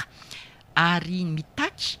vahoaka ary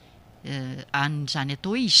mitaky an'izany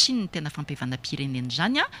atao hoe isiny ny tena fampihavanam-pirenena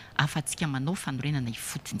zany afa-tsika manao fanorenana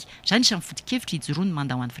ifotony zany isan'ny foto-kevitra ijoroa ny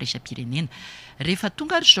manda ho an'ny firaisampirenena rehefa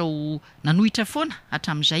tonga ary zao nanohitra foana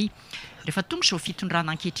hatramin'izay rehefa tonga zao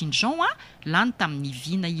fitondrana ankehitriny zao lany tamin'ny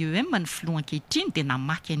vina IEM ny filoha ankehitriny dia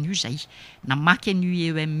namaky an'io zay namaky an'io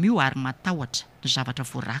IEM io ary matahotra ny zavatra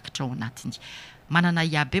voarakitra ao anatiny manana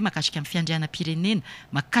iabe makasika ny fiandrianam-pirenena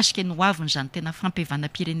makasika ny hoaviny zany tena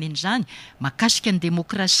fampihavanam-pirenena zany makasika ny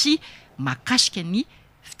demokrasia makasika ny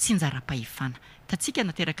fitsinjaram-pahefana tatsika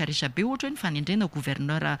nateraka resabe ohatra hoe ny fanendrena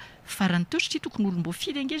gouverneur farany teo satria tokony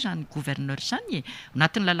olom-boafiry ange zany gouverneur zany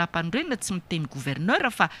anatin'ny lalam-panorena tsy miteny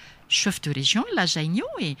gouverneur fa chef de région lazainy io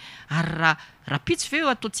ary raha-pitsy ve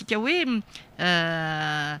ataontsika hoe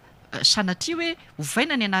sanatria hoe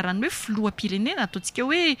ovaina ny anarany hoe filoham-pirenena ataontsika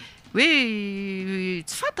hoe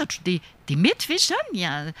tsy fantatro de mety ve zany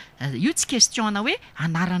io tsy questionana hoe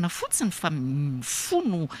anarana fotsiny fa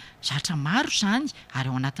mifono zatra maro zany ary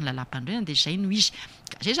ao anatin'ny lalam-panorena de zay no izy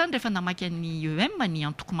zay zany rehefa namaky ny EM ny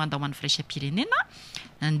antoko manda ho an'ny firaisam-pirenena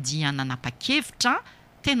dia nanapa-kevitra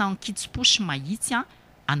tena ankitsy-posy mahitsy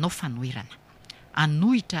anao fanoerana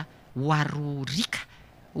anohitra ho arorika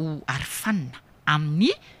ho arifanina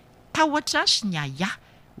amin'ny tahotra sy ny aya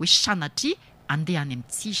hoe sanatria andeha any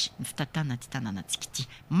amin'tsizy ny fitantanana ty tanànantsika ity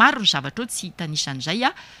maro ny zavatra tsy hitanisanyizay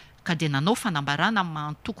ka dia nanao fanambarana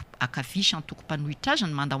mantoko akavisy antoko mpanohitra azy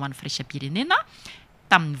ny manda ho an'ny firaisam-pirenena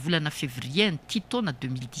tamin'ny volana février ny taona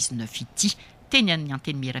 2019 ity teny any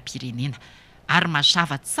anteny miera-pirenena ary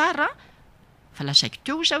mazava tsara fa lasaiko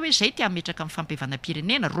teo za hoe zay ty ametraka amin'ny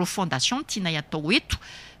fampievana-pirenena refondation tiana atao eto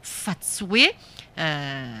fa tsy hoe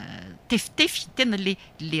tefitefy tena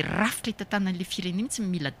le rafitra hitantanan'le firenena tsy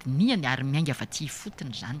mila diniany ary miainga avaty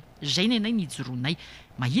fotony zany zay nenay nijoroanay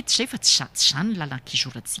mahita zay fa tsy zany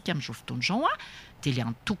lalan-kizoratsika amin'izao fotoana zao de le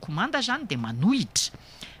antoko manda zany de manohitra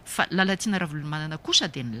fa Lalatiana Ravololomanana kosa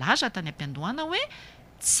de nilaza tany am-piandohana hoe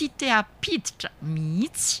tsy te apiditra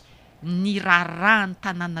mihitsy ny raharahany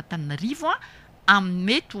tanàn'Antananarivo amin'ny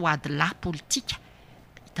mety ho ady la politika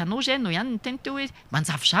hitanao zay no ihany ny teny teo hoe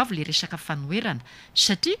manjavozavo le resaka fanoerana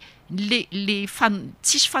satria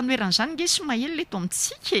tsisy fanoerana zany nge sy mahely le to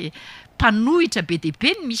amintsika mpanohitra be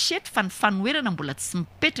deaibe ny misy eto fa ny fanoerana mbola tsy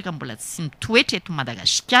mipetraka mbola tsy mitoetra eto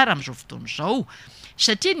Madagasikara amin'izao fotoana zao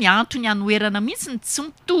satria ny antony anoerana mihitsy ny tsy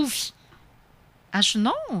mitovy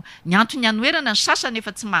azonao ny antony anoerana ny sasany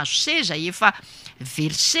efa tsy mahazo seza efa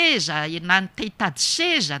very seza na nitehitady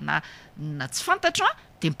seza na tsy fantatro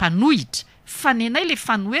de mpanohitra fa nenay le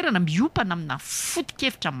fanoerana miopana amina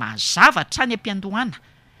foto-kevitra mazava trany am-piandohana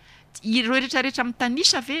ireo rehetrarehetra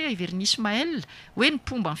mitanisa ve Verny Ismaël hoe ny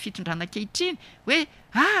pomba amin'ny fitondrana ankehitriny hoe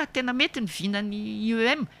tena mety ny vinany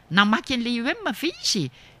EM namaky an'le EM ve izy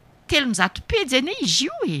 300 pejy ane izy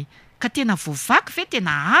io ka tena voavaky ve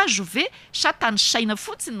tena azo ve sa tany saina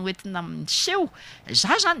fotsiny hoentina miseho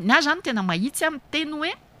zany tena mahitsy amin'ny teny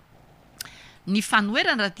hoe ny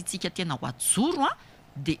fanoerana raha tiatsika tena ho ajoro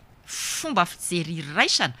de fomba fijery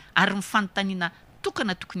raisana ary ny fanontaniana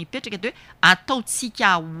tokana tokony hipetraka de hoe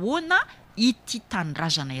ataotsika ahoana ity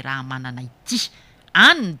tanyrazana raha manana ity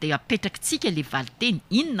any de apetrakatsika le valiteny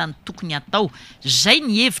inona ny tokony atao zay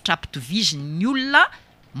ny hevitra ampitoviziny olona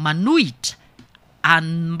manohitra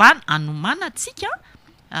anomana atsika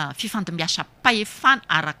fifandombiasa pahefana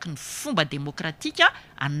araky ny fomba demokratika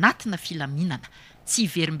anatina filaminana tsy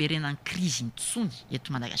hiverimberenany krizy ntsony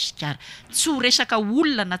eto Madagasikara tsy ho resaka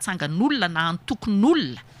olona natsangan'olona na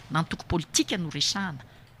antokon'olona na antoko politika no resahana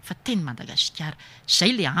fa teny Madagasikara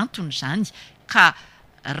zay le antony zany ka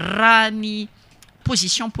raha ny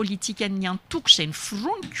position politika ny antoko zay ny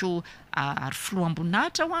fironiko ary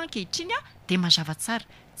filoam-boninahitra ho ankehitriny de mazava tsara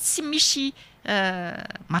tsy misy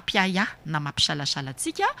mampiaya na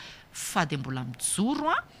mampisalasalatsika fa de mbola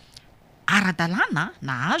mijoro ara-dalàna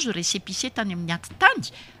na azo resepise tany amin'ny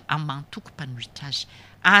atitany amin'ny mantoko mpanohitra azy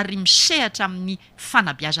ary misehatra amin'ny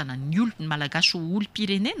fanabiazana ny ny malagasy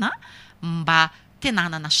olom-pirenena mba tena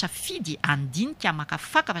hanana safidy andinika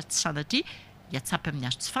makafaka fa tsy sanatria hiatsapy amin'ny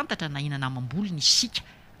azo tsy fantatra na inana amam-bolony isika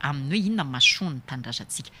amin'ny hoe inona masony ny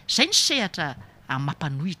tanindrazantsika zay ny sehatra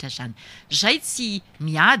mampanohitra zany zay tsy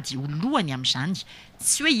miady olohany amin'izany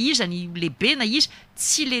tsy hoe iza ny lehibe na izy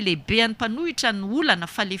tsy le lehibe any mpanohitra ny olana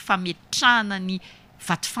fa le fametrahana ny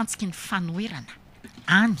vatofantsiky ny fanoerana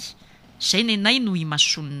any zay nenay no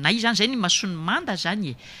imasoninay zany zay ny masony manda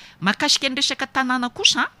zany makasika ny resaka tanàna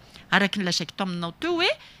kosa araky ny lazaiko to aminao teo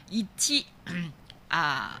hoe ity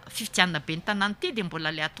fifitianana be ny tanàna ty de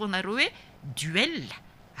mbola le ataonareo hoe duel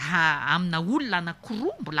amina olona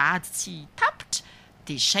anankiroa mbola ady tsy tapitra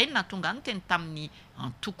de zay natonga any teny tamin'ny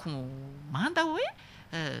antoko manda hoe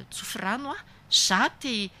tsofirano za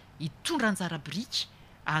te hitondra anjarabriky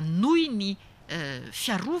anohy ny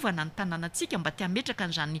fiarovana ny tanànantsika mba te hametraka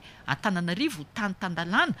an'izany Antananarivo tany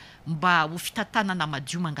tandalana mba ho fitantanana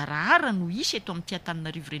madio mangarahara no isy eto amin'ity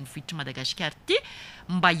Antananarivo renivohitra Madagasikara ty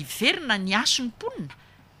mba hiverina ny asiny mponina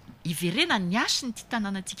hiverena ny asiny ty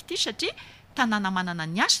tanànantsika ty satria tanàna manana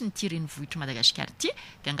ny asiny ty renivohitra Madagasikara ty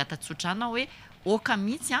de angatatsotrana hoe oka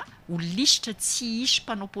mihitsy ho lisitra tsy isy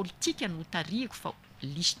mpanao politika no tarihiko fa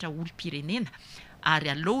lisitra olom-pirenena ary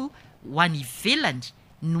aleo ho any ivelany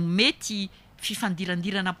no mety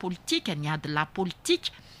fifandirandirana politika, ny ady la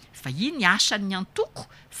politika, fa iny asan'ny antoko,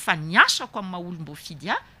 fa ny asako amin'ny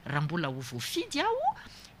maha-olom-boafidy aho raha mbola ho voafidy aho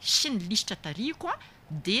sy ny lisitra tarihiko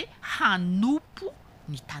de hanompo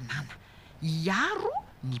ny tanàna, iaro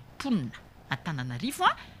ny mponina Antananarivo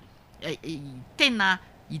tena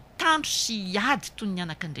hitandro sy hiady toy ny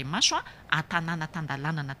anak'Andriamaso an-tanàna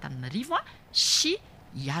tan-dalàna Antananarivo sy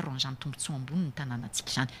iaro an'izany tombontsoa ambony ny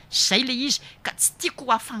tanànantsika izany. Zay le izy ka tsy tiako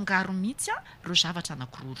ho afangaro mihitsy reo zavatra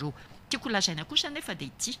anankiroa reo. Tiako lazaina kosa nefa de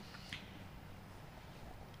ity.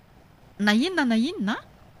 Na inona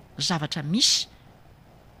zavatra misy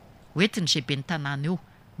hoetiny zay be ny tanàna eo,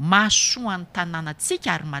 mahasoa ny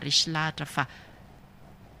tanànantsika ary maresy lahatra fa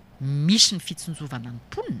misy ny fitsinjovana ny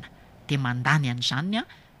mponina de mandany an'izany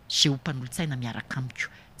zay ho mpanolotsaina miaraka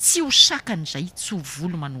amiko. Tsy ho sakan'izay, tsy ho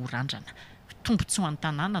volo manorandrana. Tombontsoa ny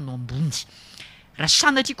tanàna no ambony. Raha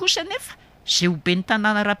sanatry kosa nefa zay ho be ny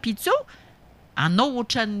tanàna rapitsy eo, anao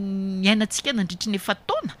ohatra ny ainantsika nandritry ny efa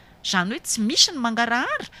taona, zany hoe tsy misy ny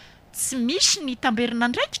mangarahara, tsy misy ny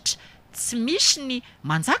tamberinandraikitra, tsy misy ny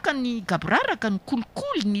manjaka ny gaboraraka, ny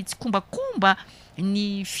kolikoly, ny tsikombakomba,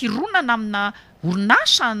 ny fironana amina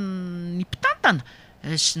orinasa ny mpitantana,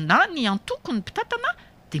 na ny antoko ny mpitantana,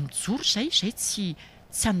 de mijoro zay tsy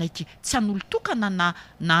an'olo-tokana na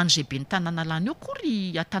an'izay be ny tanàna lany eo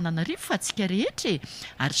kory Antananarivo fa atsika rehetra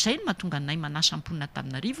ary zay no mahatonga anay manasa amponina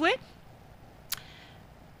Antananarivo hoe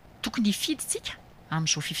tokony hifidy tsika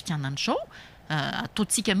amin'izao fifidianana izao,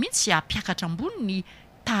 ataontsika mihitsy hampiakatra ambony ny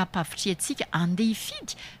tahapavitreantsika andeha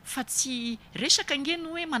hifidy, fa tsy resaka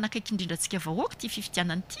ngeno hoe manakaiky indrindrantsika vahoaka ty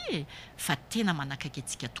fifidianana ty fa tena manakaiky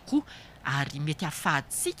antsika tokoa ary mety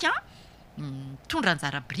ahafahantsika mitondra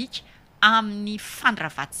anjara biriky amin'ny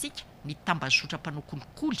fandravatsika ny tambazotra mpanao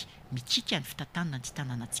kolikoly mikika ny fitantanana ny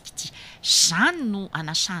tanànantsika ity. Zany no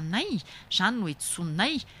anasanay, zany no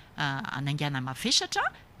etsonay anaingana mavesatra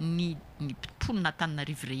ny mponina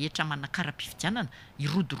Antananarivo rehetra manakara-pifidianana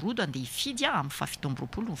irodorodo andeha hifidy amin'ny 17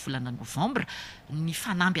 ny volana Novambra. Ny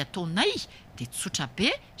fanamby ataonay de tsotra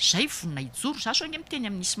be, zay vonina ijoro. Zaho ange miteny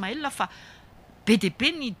amin'ny Ismaël fa be de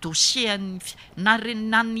be ny dossier na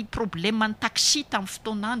ny problème ny taxi tamin'ny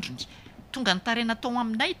fotoanandrony. Tonga ny tarena tao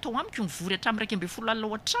aminay, tao amiko nivory hatramin'ny 12 alina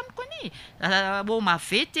ao an-tranoko anie. Ô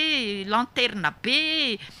mavety, lanterne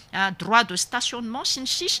be, droit de stationnement sy ny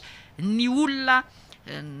sisa. Ny olona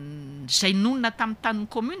zay nonona tamin'ny tanin'ny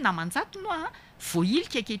commune na manjato no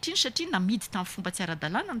voailika ankehitriny satria namidy tamin'ny fomba tsy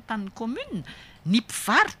ara-dalàna ny tanin'ny commune. Ny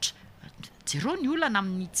mpivarotra zero ny olana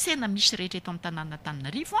amin'ny tsena misy rehetra eto amin'ny tanàna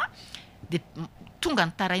Antananarivo de tonga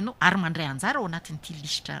ny tarainao ary mandray anjara ao anatin'ity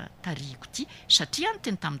lisitra tarihiko ity satria ny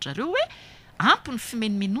teny tamin-jareo hoe ampy ny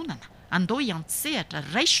fimenonana andao hiantsehatra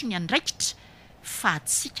raiso ny andraikitra fa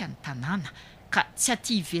atsika ny tanàna ka tsy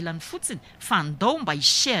aty ivelany fotsiny fa andao mba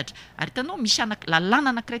hisehatra. Ary hitanao misy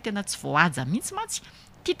lalàna anankiray tena tsy voahaja mihitsy mantsy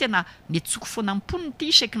ty tena metsoko foana amponiny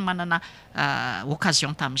ty isaky ny manana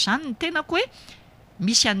occasion tamin'izany ny tenako hoe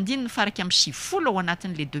misy andininy faraka amin'ny 10 ao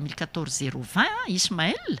anatin'le 2014-020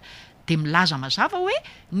 Ismaël de milaza mazava hoe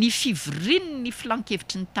ny fivoriany ny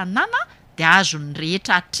filankevitry ny tanàna de azony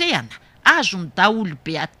rehetra atrehana, azony daolo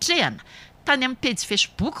be atrehana. Tany amin'ny page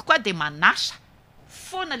Facebook koa de manasa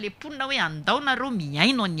foana le mponina hoe andao nareo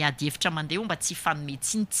miaino ny ady hevitra mandeha mba tsy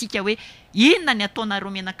fanometsitsika hoe inona ny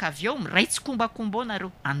ataonareo mianakavy ao, miray tsikombakomba ao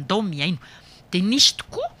nareo, andao miaino. De nisy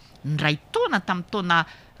tokoa ny ray taona tamin'ny taona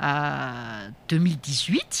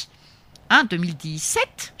 2018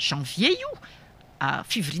 2017 janvier io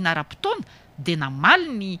fivoriana ara-potoana de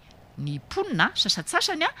namaly ny mponina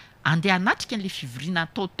sasatsasany andeha anatrika an'le fivoriana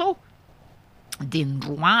taotao de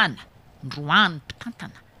ndroana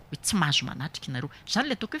mpitantana hoe tsy mahazo manatrika nareo. Zany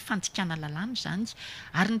le ataoko hoe fandikana lalàna zany.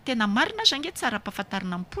 Ary ny tena marina zange tsara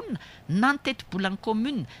ampahafantarina mponina na ny teti-bolan'ny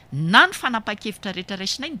commune na ny fanapa-kevitra rehetra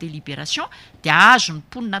raisinay ny délibération de azo ny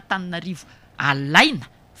mponina Antananarivo alaina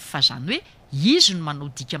fa zany hoe izy no manao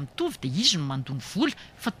dika mitovy de izy no mandony vola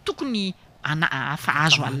fa tokony fa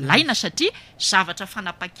azo alaina satria zavatra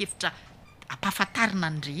fanapa-kevitra ampahafantarina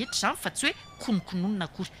ny rehetra zany fa tsy hoe konokononina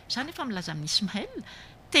akory. Zany efa milaza amin'ny Ismaël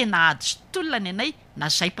tena ady stolona ny anay na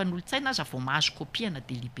zay mpanolotsaina aza vao mahazo kopiana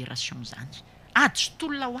délibération zany. Ady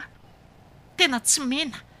stolona hoa tena tsy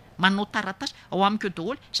mena manao taratasy ao amiko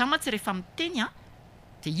daholo. Za mantsy rehefa miteny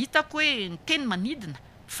de hitako hoe ny teny manidina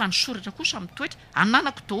fa ny soratra kosa mitoetra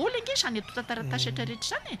ananako daholo ange zany ato taratasy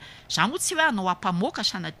rehetrarehetra zany. Za moa tsy hoe anao ampamoaka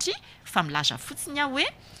sanatria fa milaza fotsiny hoe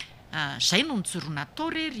zay no nijoroana atao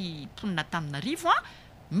rery mponina Antananarivo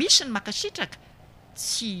misy ny makasitraka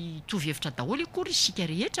tsy tovy hevitra daholo akory isika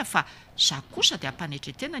rehetra fa za kosa de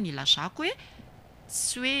ampanetretena ny lazako hoe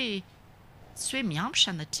tsy hoe miampy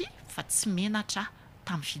sanatria fa tsy menatra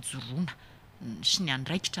tamin'ny fijoroana sy ny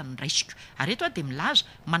andraikitra ny raisiko ary eto de milaza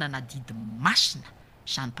manana didy masina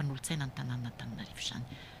zany mpanolotsaina ny tanàn'Antananarivo zany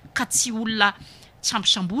ka tsy olona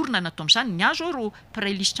tsambosamborona natao am'zany ny azo ro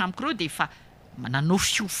prélistre amiko reo de efa nanao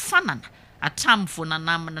fiofanana hatramin'ny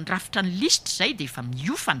voananamana ndrafitra ny liste zay de efa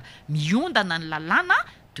miofana miondana ny lalàna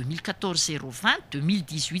 2014 020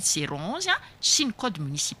 2018 011 sy ny code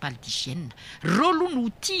municipal d'hygiène reo aloha no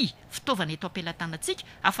outil fitaovana eto am-pelantanantsika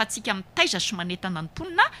afa-tsika mitaiza somanetana ny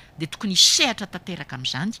mponina de tokony sehatra tanteraka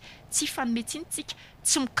am'izany tsy fanometsiny-tsika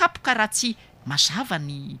tsy mikapoka raha tsy mazava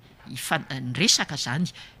ny resaka zany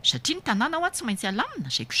satria ny tanàna ho tsy maintsy alamina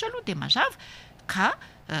zay kosa aloha de mazava ka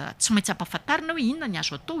tsy maintsy ampahafantarina hoe inona ny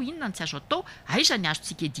azo atao inona ny tsy azo atao aiza ny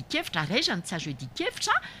azontsika edikevitra ary aiza ny tsy azo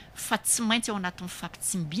edikevitra fa tsy maintsy ao anatin'ny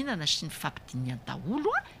fampitsimbinana sy ny fampidiniany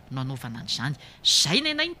daholo no anaovana an'izany zay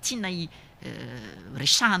nenay ny tiana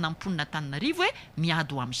resahana amponina Antananarivo hoe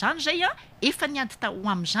miady ho am'izany zay efa niady ho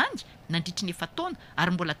am'izany nandritry ny efa taona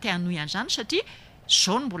ary mbola te hanohy an'izany satria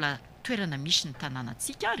zao no mbola toerana misy ny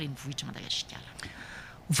tanànantsika renivohitra Madagasikara.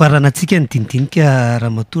 Faranantsika ny dindinika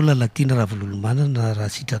ramatoa Lalatiana Ravololomanana raha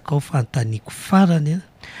sitrakao fantaniako farany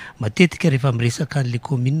matetika rehefa miresaka an'le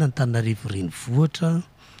commune Antananarivo renivohitra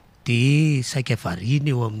de saika variny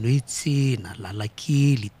eo amin'ny hoe tsena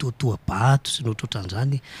lalakely totoabato sy ny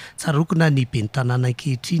ohatrohatran'izany tsarokona ny be ny tanàna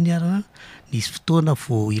ankehitriny ary nisy fotoana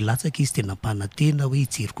vao ilatsaka izy tena mpanantena hoe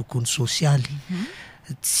hijery kokoa ny sosialy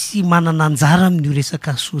tsy manana anjara amin'io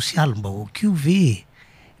resaka sosialy mba okio ve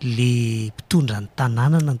le mpitondra ny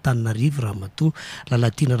tanàna ny Antananarivo ramatoa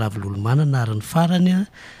Lalatiana Ravololomanana ary ny farany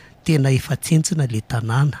tena efa tsentsina le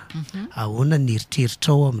tanàna ahoana ny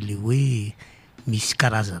eritreritra ao amin'le hoe misy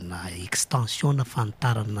karazana extension na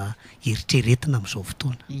fantarana eritreretina amin'izao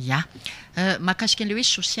fotoana mahakasika an'le hoe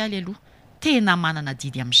sosialy aloha tena manana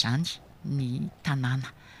didy am'izany ny tanàna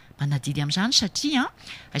manadidy am'izany satria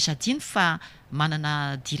asadiny fa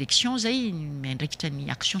manana direction zay miandraikitra ny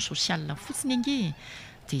action sociale fotsiny ange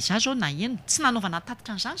de za zao na eno tsy nanaovana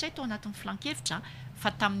tatitra an'izany zay tao anatin'ny flankevitra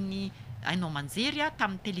fa tamin'ny ainao manjery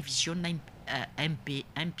tamin'ny télévision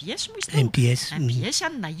MBS MBS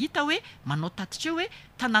nahita hoe manao tatitra eo hoe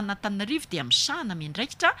tanàna Antananarivo de am'sahana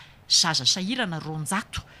miandraikitra zaza sahirana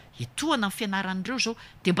 200 etoana amin'ny fianaran'ireo zao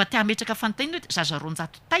de mba te hametraka fantaina hoe zaza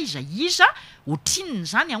 200 taiza iza otrininy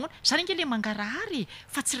zany ahoana zany ange le mangarahary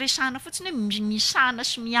fa tsy resahana fotsiny hoe misahana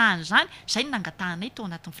sy miahana zany zay nangatahanay tao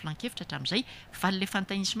anatin'ny flankevitra hatramin'izay fa le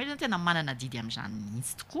fantaina Ismail tena manana didy am'izany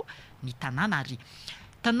mihitsy tokoa ny tanàna ary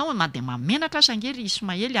tanao de mamenatra sangery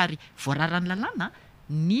Ismael ary voararan'ny lalàna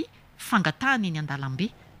ny fangatahany eny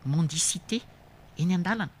an-dalambe mendicité eny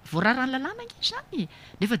an-dalana voararan'ny lalàna nge zany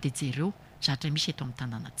nefa de jereo zatra misy eto amin'ny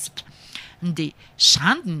tanànantsika de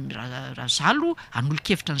zany raha zalo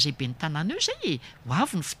an'olo-kevitra an'izay be ny tanàna eo zay ho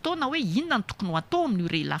avy ny fotoana hoe inona ny tokony ho atao amin'io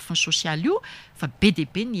relafiny sosialy io fa be de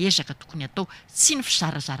be ny ezaka tokony atao tsy ny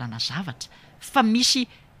fizarazarana zavatra fa misy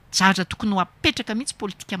zavatra tokony ho apetraka mihitsy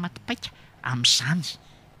politika matipaika am'izany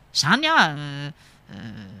zany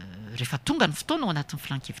rehefa tonga ny fotoana ao anatin'ny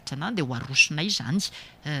flankevitra anany de ho arosonay zany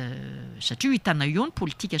satria hitanao eo ny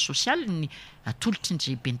politika sosialy ny atolotry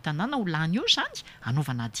ny be ny tanàna ho lany eo zany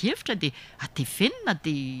anaovana ady hevitra de atevenina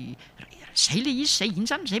de zay le izy zay iny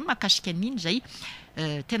zany zay mahakasika an'iny zay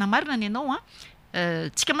tena marina ny ianao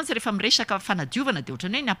tsika mantsy rehefa miresaka fanadiovana de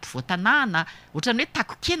ohatrany hoe ny ampivoatanàna ohatrany hoe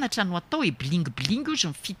takokenatra no atao e bling izy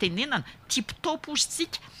ny fitenenana tiptopo izy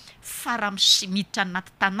tsika fa raha miditra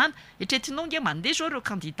anaty tanàna etretinao nge mandeha zao reo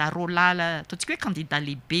candidat rola ataontsika hoe candidat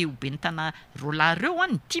lehibe ho be ny tanà rola reo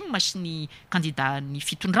ny team sy ny candidat ny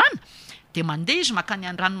fitondrana de mandeha izy makany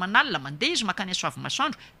an-drano manalina mandeha izy makany asoavy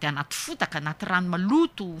masoandro de anaty fotaka anaty rano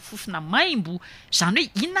maloto fofona maimbo zany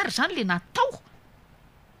hoe inona ary zany le natao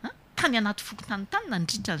tany anaty fokontanytany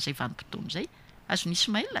nandritra n'izay vanim-potoana zay azony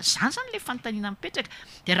Ismael zany le fanontaniana mipetraka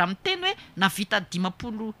de raha miteny hoe navita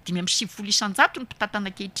 570 isanjato ny mpitatana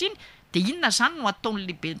ankehitriny de inona zany no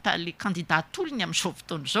ataon'le le candidat atolony amin'izao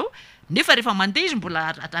fotoana zao nefa rehefa mandeha izy mbola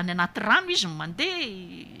any anaty rano izy mandeha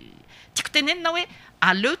tiako tenenina hoe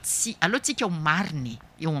aleotsika ho mariny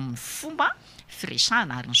eo amin'ny fomba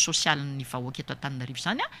firesahana ary ny sosialy ny vahoaka eto Antananarivo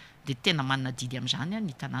zany de tena manana didy am'izany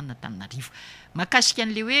ny tanàna Antananarivo mahakasika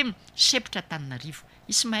an'le hoe sepitra Antananarivo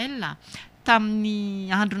Ismael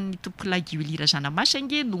tamin'ny andron'ny tompoko Laguilira Zanamasy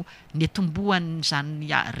no netombohan' zany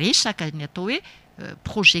resaka ny atao hoe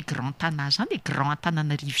projet grand tanà zany grand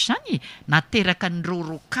Antananarivo zany nateraka n'ireo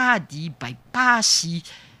rokady bypassy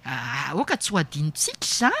oka tsy ho adinitsika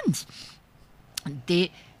zany de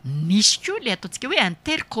misy koa le ataontsika hoe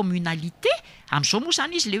intercommunalité amin'izao moa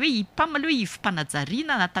zany izy le hoe ipamala hoe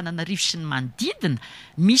ivim-panajariana n'Antananarivo sy ny manodidina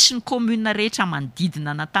misy ny commune rehetra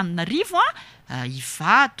manodidina n'Antananarivo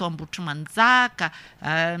Ivato, Ambotrimanjaka,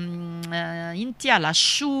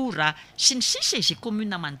 Intialasora sy ny sisa izay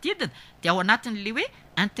commune manodidina dia ao anatin'le hoe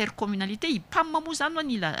intercommunalité ipamma moa zany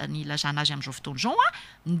ny ilazana azy amin'izao fotoana izao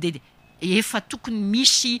dia efa tokony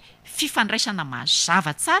misy fifandraisana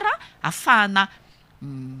mazava tsara ahafahana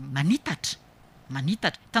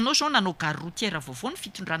manitatra. Tanao zao nanao gare routière vaovao ny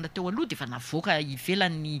fitondrana teo aloha dia efa navoaka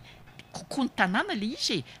ivelan'ny kokoa ny tanàna le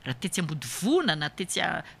izy raha tetsy Ambodivona na tetsy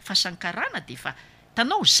Fasankarana dia efa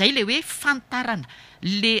tanao zay le hoe fantarana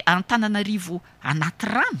le Antananarivo anaty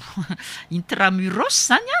rano intramuros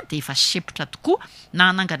zany dia efa sepotra tokoa na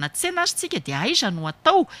anangana tsena azy tsika dia aiza no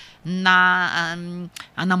atao na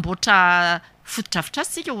anamboatra fotodrafitra azy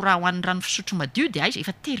tsika ho raha ho an'ny rano fisotro madio dia aiza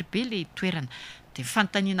efa tery be le toerana dia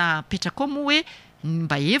fanontaniana petraka ao moa hoe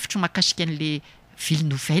mba hevitro mahakasika an'le ville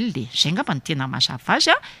nouvelle zay ngamba ny tena mazava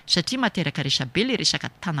azy satria materaka resabe le resaka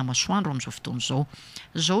tanamasoandro amin'izao fotoana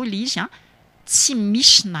zao le izy tsy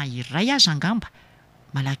misy na iray aza angamba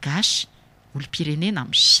malagasy olom-pirenena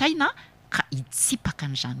misaina ka hitsipaka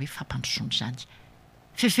an'izany hoe fampandrosoana zany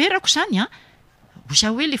feverako zany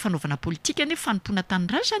osa hoe le fanaovana politika nefa fanompoana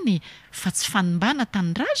tanindrazana fa tsy fanimbana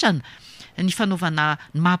tanindrazana ny fanaovana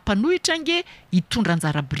mahampanohitra nge hitondra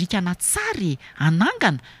anjara-birikana tsara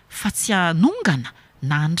anangana fa tsy anongana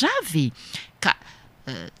na andravy ka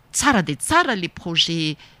tsara dia tsara le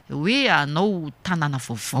projet hoe anao tanàna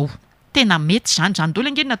vaovao tena mety zany dolo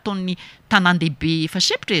ange nataon'ny tanàn-dehibe efa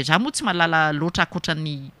sepotra za moa tsy malala loatra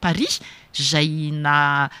akoatran'ny Paris zay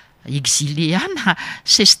na exilé ana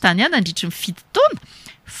sestany ana andritry ny fito taona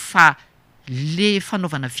fa le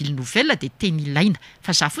fanaovana ville nouvelle dia teny ilaina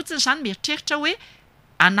fa za fotsiny zany mieritreritra hoe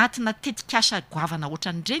anatina tetikasa goavana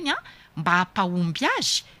ohatran'ireny mba hampahomby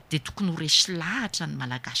azy dia tokony ho resy lahatra ny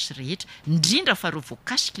malagasy rehetra indrindra fa reo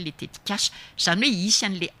voakasika le tetikasa zany hoe isy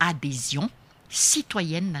an'le adhésion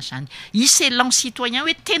citoyenne zany isy élan citoyen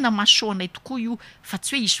hoe tena masoanay tokoa io fa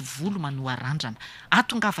tsy hoe isy volo manoa randrana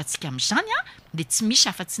atongavantsika amin'izany dia tsy misy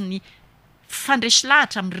afa-tsy ny fandresy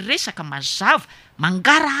lahatra amin'ny resaka mazava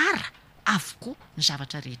mangarahara avokoa ny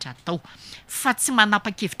zavatra rehetra atao fa tsy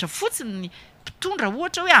manapa-kevitra fotsiny ny mpitondra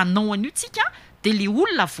ohatra hoe anao an'io tsika dia le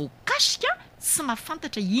olona voakasika tsy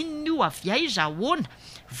mahafantatra inona io avy aiza ahoana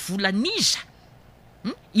volaniza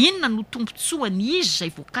inona no tombontsoany izy zay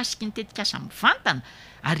voakasika ny tetikasa mivantana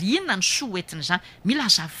ary inona ny soa entiny zany mila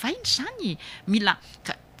zavainy zany mila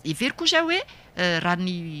every koa zay hoe raha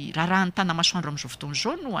ny tanamasoandro amin'izao fotoana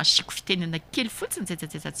izao no asiako fitenena kely fotsiny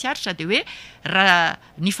tsetsatsiaritra dia hoe raha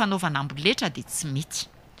ny fanaovana amboletra dia tsy mety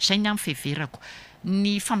zay ny amin'ny feverako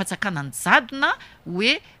ny famanjakana ny jadona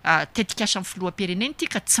hoe tetikasa amin'ny filoham-pirenena ity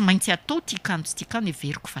ka tsy maintsy atao tia kanto tia kano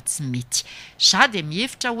everiko fa tsy mety za dia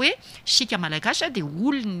mihevitra hoe sika malagasy dia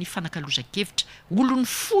olony fanakalozan-kevitra olony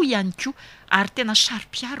fo ihany koa ary tena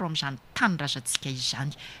sarom-piaro amin'izany tanindrazantsika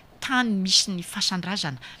izany tany misy ny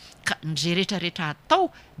fasan-drazana ka nizay rehetrarehetra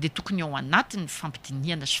atao dia tokony ao anatiny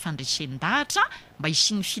fampidiniana sy fandresen-dahatra mba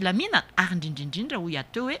hisiany filaminana ary indrindrindrindra hoy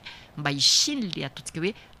atao hoe mba hisiany le ataontsika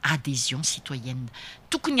hoe adhésion citoyenne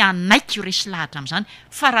tokony anaiky io resy lahatra amin'izany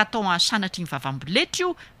fa raha atao sanatry ny vavamboletra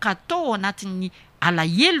io ka atao ao anatin'ny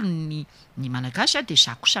alahelo ny malagasy dia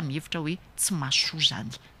za kosa mihevitra hoe tsy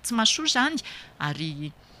mahasoa zany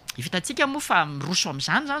ary hivitantsika moa fa miroso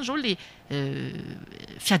amin'izany zany zao le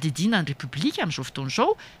fiadidina ny repoblika amin'izao fotoana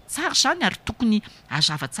izao tsara zany ary tokony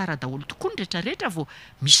hazava tsara daholo tokoa ny rehetrarehetra vao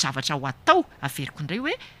misy zavatra ho atao averiko indray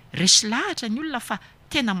hoe resy lahatra ny olona fa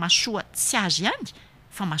tena masoa tsy azy ihany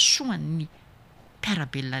fa masoa ny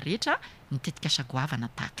mpiarabelona rehetra ny tetikasa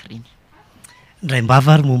goavana tahaka ireny indray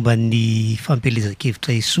mbavary momba ny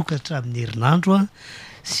fampelezan-kevitra isokatra amin'ny herinandro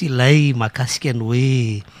sy ilay mahakasika ny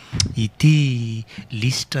hoe ity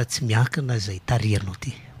lisitra tsy miankina izay tarihanao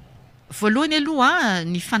ty voalohany aloha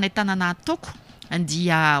ny fanaitanana ataoko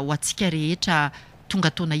dia ho antsika rehetra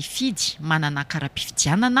tonga taona ifidy manana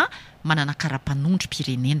kara-pifidianana manana kara-panondro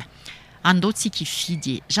pirenena andaotsika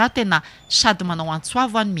ifidy za tena sady manao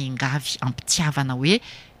antsoavo ny miangavy ampitiavana hoe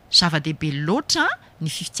zava-dehibe loatra ny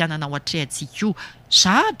fifidianana ho atrehantsika io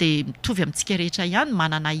za dia mitovy amintsika rehetra ihany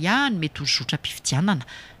manana ihany mety ho zotra mpifidianana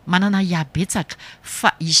manana iabetsaka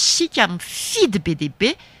fa isika mifidy be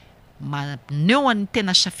dehibe maneo an'ny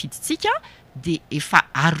tena safiditsika dia efa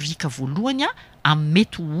arorika voalohany amin'ny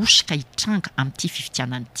mety ho osika hitranga amin'ity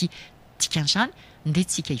fifidianana ity dikan'izany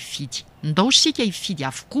ndetsika ifidy ndao sika ifidy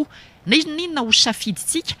avokoa na inona ho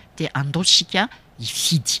safiditsika dia andao sika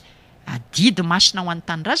ifidy adidy masina ho an'ny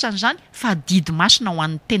tanindrazana zany fa adidy masina ho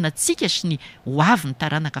an'ny tenantsika sy ny hoavy ny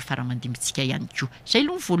taranaka faramandimitsika ihany koa. Zay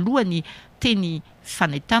aloha ny voalohany teny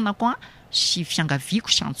fanaitanako sy fiangaviako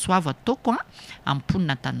sy antsoavo ataoko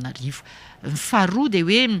amponina Antananarivo. Ny faharoa dia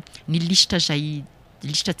hoe ny listra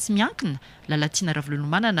tsy miankina Lalatiana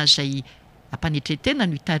Ravololomanana zay ampanetretena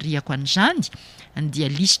no hitariako an'izany dia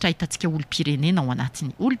listra ahitantsika olom-pirenena ao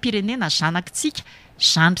anatiny. Olom-pirenena zanakitsika,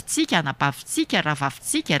 zandritsika, anabavintsika,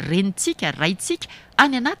 ravavintsika, renintsika, raitsika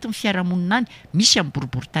any anatin'ny fiarahamonina any misy amin'ny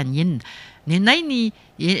boriboritany enina. Nenay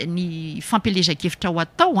ny fampelezan-kevitra ho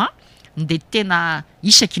atao dia tena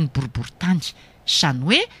isaky ny boriboritany. Zany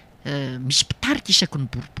hoe misy mpitarika isaky ny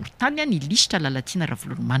boriboritany ny listra Lalatiana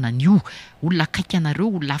Ravololomanana io. Olona akaiky anareo,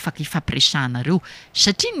 olona afaka ifampiresahanareo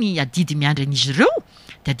satria ny adidy miandry an'izy ireo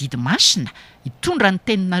dia adidy masina, hitondra ny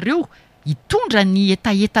teninareo, hitondra ny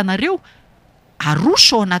etaetanareo,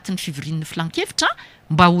 aroso ao anatin'ny fivorian'ny filan-kevitra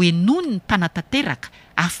mba ho enony ny mpanatanteraka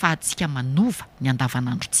ahafahantsika manova ny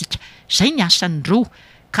andavanandrontsika. Zay ny asan'ireo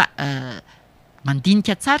ka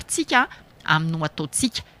mandinika tsara tsika amin'ny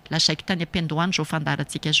ataontsika. Lasaiko tany ampendoany zao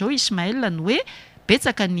fandarantsika zao Ismaël ny hoe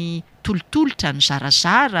betsaka ny tolotolotra, ny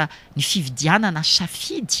zarazara, ny fividianana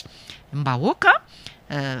safidy mba hoaka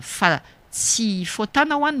fa tsy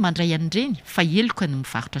fotana ho any mandray an'ireny fa eloka ny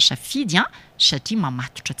mivarotra safidy satria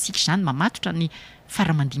mamatotra antsika zany, mamatotra ny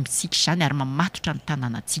faramandimitsika zany ary mamatotra ny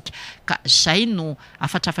tanànatsika. Ka zay no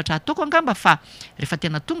afatrafatra ataoko angamba fa rehefa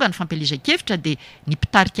tena tonga ny fampelezan-kevitra dia ny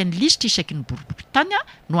mpitarika ny listra isaky ny boriboritany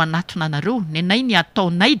no anatona anareo. Nenay ny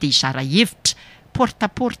ataonay dia izara hevitra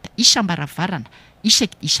porte-à-porte, isam-baravarana,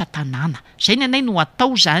 isa tanàna. Zay nenay no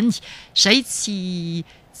atao zany. Zay tsy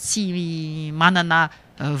manana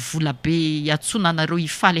vola be iatsona anareo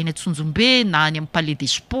ifaly eny Antsonjombe na any amin'ny Palais des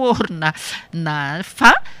Sports na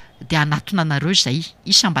fa dia anatona anareo zay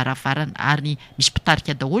isam-baravarana ary misy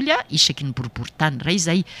mpitarika daholo isaky ny boriboritany. Ray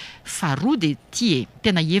zay. Faharoa dia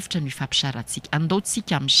tena hevitra no ifampisarantsika.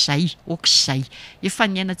 Andaontsika amin'izay ok'izay. Efa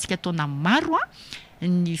niainantsika taona maro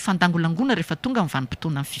ny fandangolangona rehefa tonga amin'ny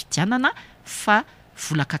vanim-potoana amin'ny fividianana fa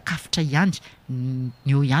vola kakafitra ihany ny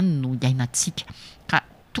eo ihany no iainantsika. Ka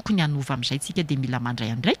tokony hanova amin'izay tsika dia mila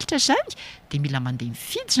mandray andraikitra zany, dia mila mandeha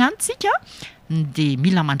mifidy zany tsika, dia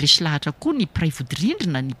mila mandresy lahatra koa ny mpiray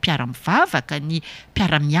vodi-rindrina, ny mpiara-mivavaka, ny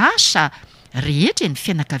mpiara-miasa rehetra ny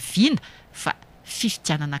fianakaviana fa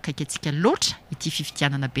fifidianana akaiky antsika loatra ity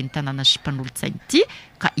fifidianana be ny tanàna sy mpanolo-tsaina ity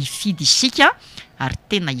ka ifidy isika ary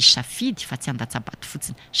tena isafidy fa tsy andatsabato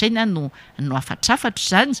fotsiny. Zay no afatrafatra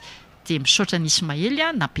zany. Dia misaotra ny Ismaël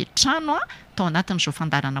napetrano tao anatin'izao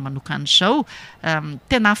fandarana manokana izao.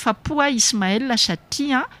 Tena afapo Ismaël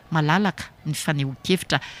satria malalaka ny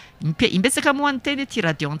fanehoan-kevitra. Imbetsaka moa ny teny ty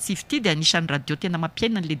radio Antsiva ity dia anisan'ny radio tena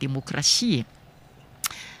mampiaina an'ilay demokrasia.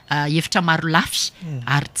 Hevitra maro lafy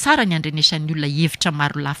ary tsara ny andrenesan'ny olona hevitra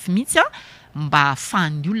maro lafy mihitsy mba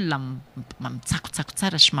ahafahan'ny olona mitsakotsako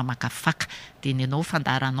tsara sy mamakafaka. Dia nenao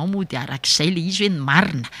fandaranao moa dia arak'izay le izy hoe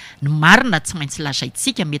ny marina tsy maintsy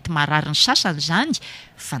lazaintsika, mety marary ny sasany zany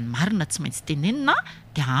fa ny marina tsy maintsy tenenina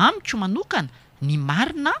dia amiko manokana ny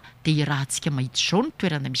marina dia irahantsika mahitsy zao ny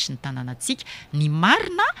toerana misy ny tanànatsika. Ny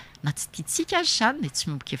marina na tsy tiantsika azy zany dia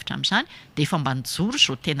tsy mibokevitra amin'izany dia efa mba nijoro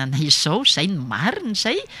zao tenanay izao. Zay ny marina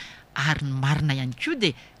zay. Ary ny marina ihany koa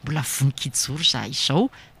dia mbola vonikijoro za izao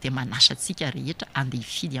dia manasa antsika rehetra andeha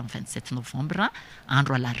hifidy amin'ny 27 novambra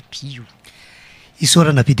andro alarobia io.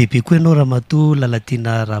 Isaorana be deaibe koa ianao ramatoa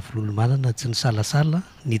Lalatiana Ravololomanana tsy ny salasala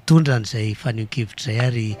nitondra an'izay fanehoan-kevitra zay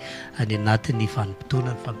ary any anatin'ny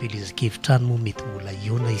vanim-potoana ny fampelezan-kevitra moa mety mbola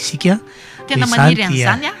iona isika. Tena maniry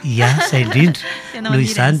an'izany Zay indrindra. Noho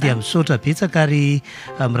izany dia misaotra betsaka ary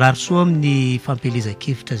mirary soa amin'ny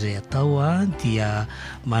fampelezan-kevitra zay atao dia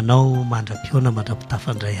manao mandra-piona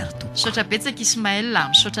mandra-pitafandray ary tompoko. Misaotra betsaka Ismaël,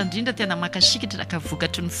 misaotra indrindra tena makasikitra ka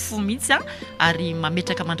vokatry ny fo mihitsy ary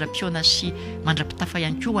mametraka mandra-piona sy mandra-pitafa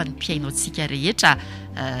ihany koa any mpiainao antsika rehetra.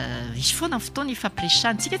 Izy foana ny fotoana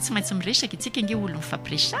ifampiresahana, tsika tsy maintsy miresaka, tsika nge olo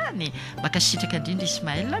mifampiresahany. Makasitraka indrindra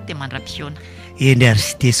Ismaël dia mandra-piona. Eny ary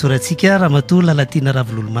sy dia sorantsika ramatoa Lalatiana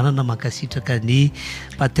Ravololomanana mankasitraka ny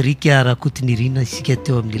Patrika Rakotonirina isika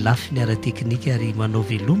teo amin'ny lafiny ara-teknika ary manao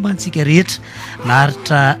veloma antsika rehetra.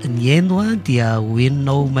 Naharitra ny haino dia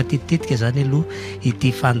hoeninao matetitetika zany aloha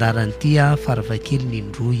ity fandarana ity faravakely ny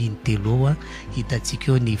indroy ny telo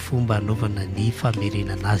hitantsika eo ny fomba anaovana ny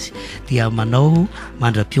famerenana azy dia manao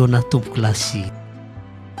mandra-piona tompo klasy.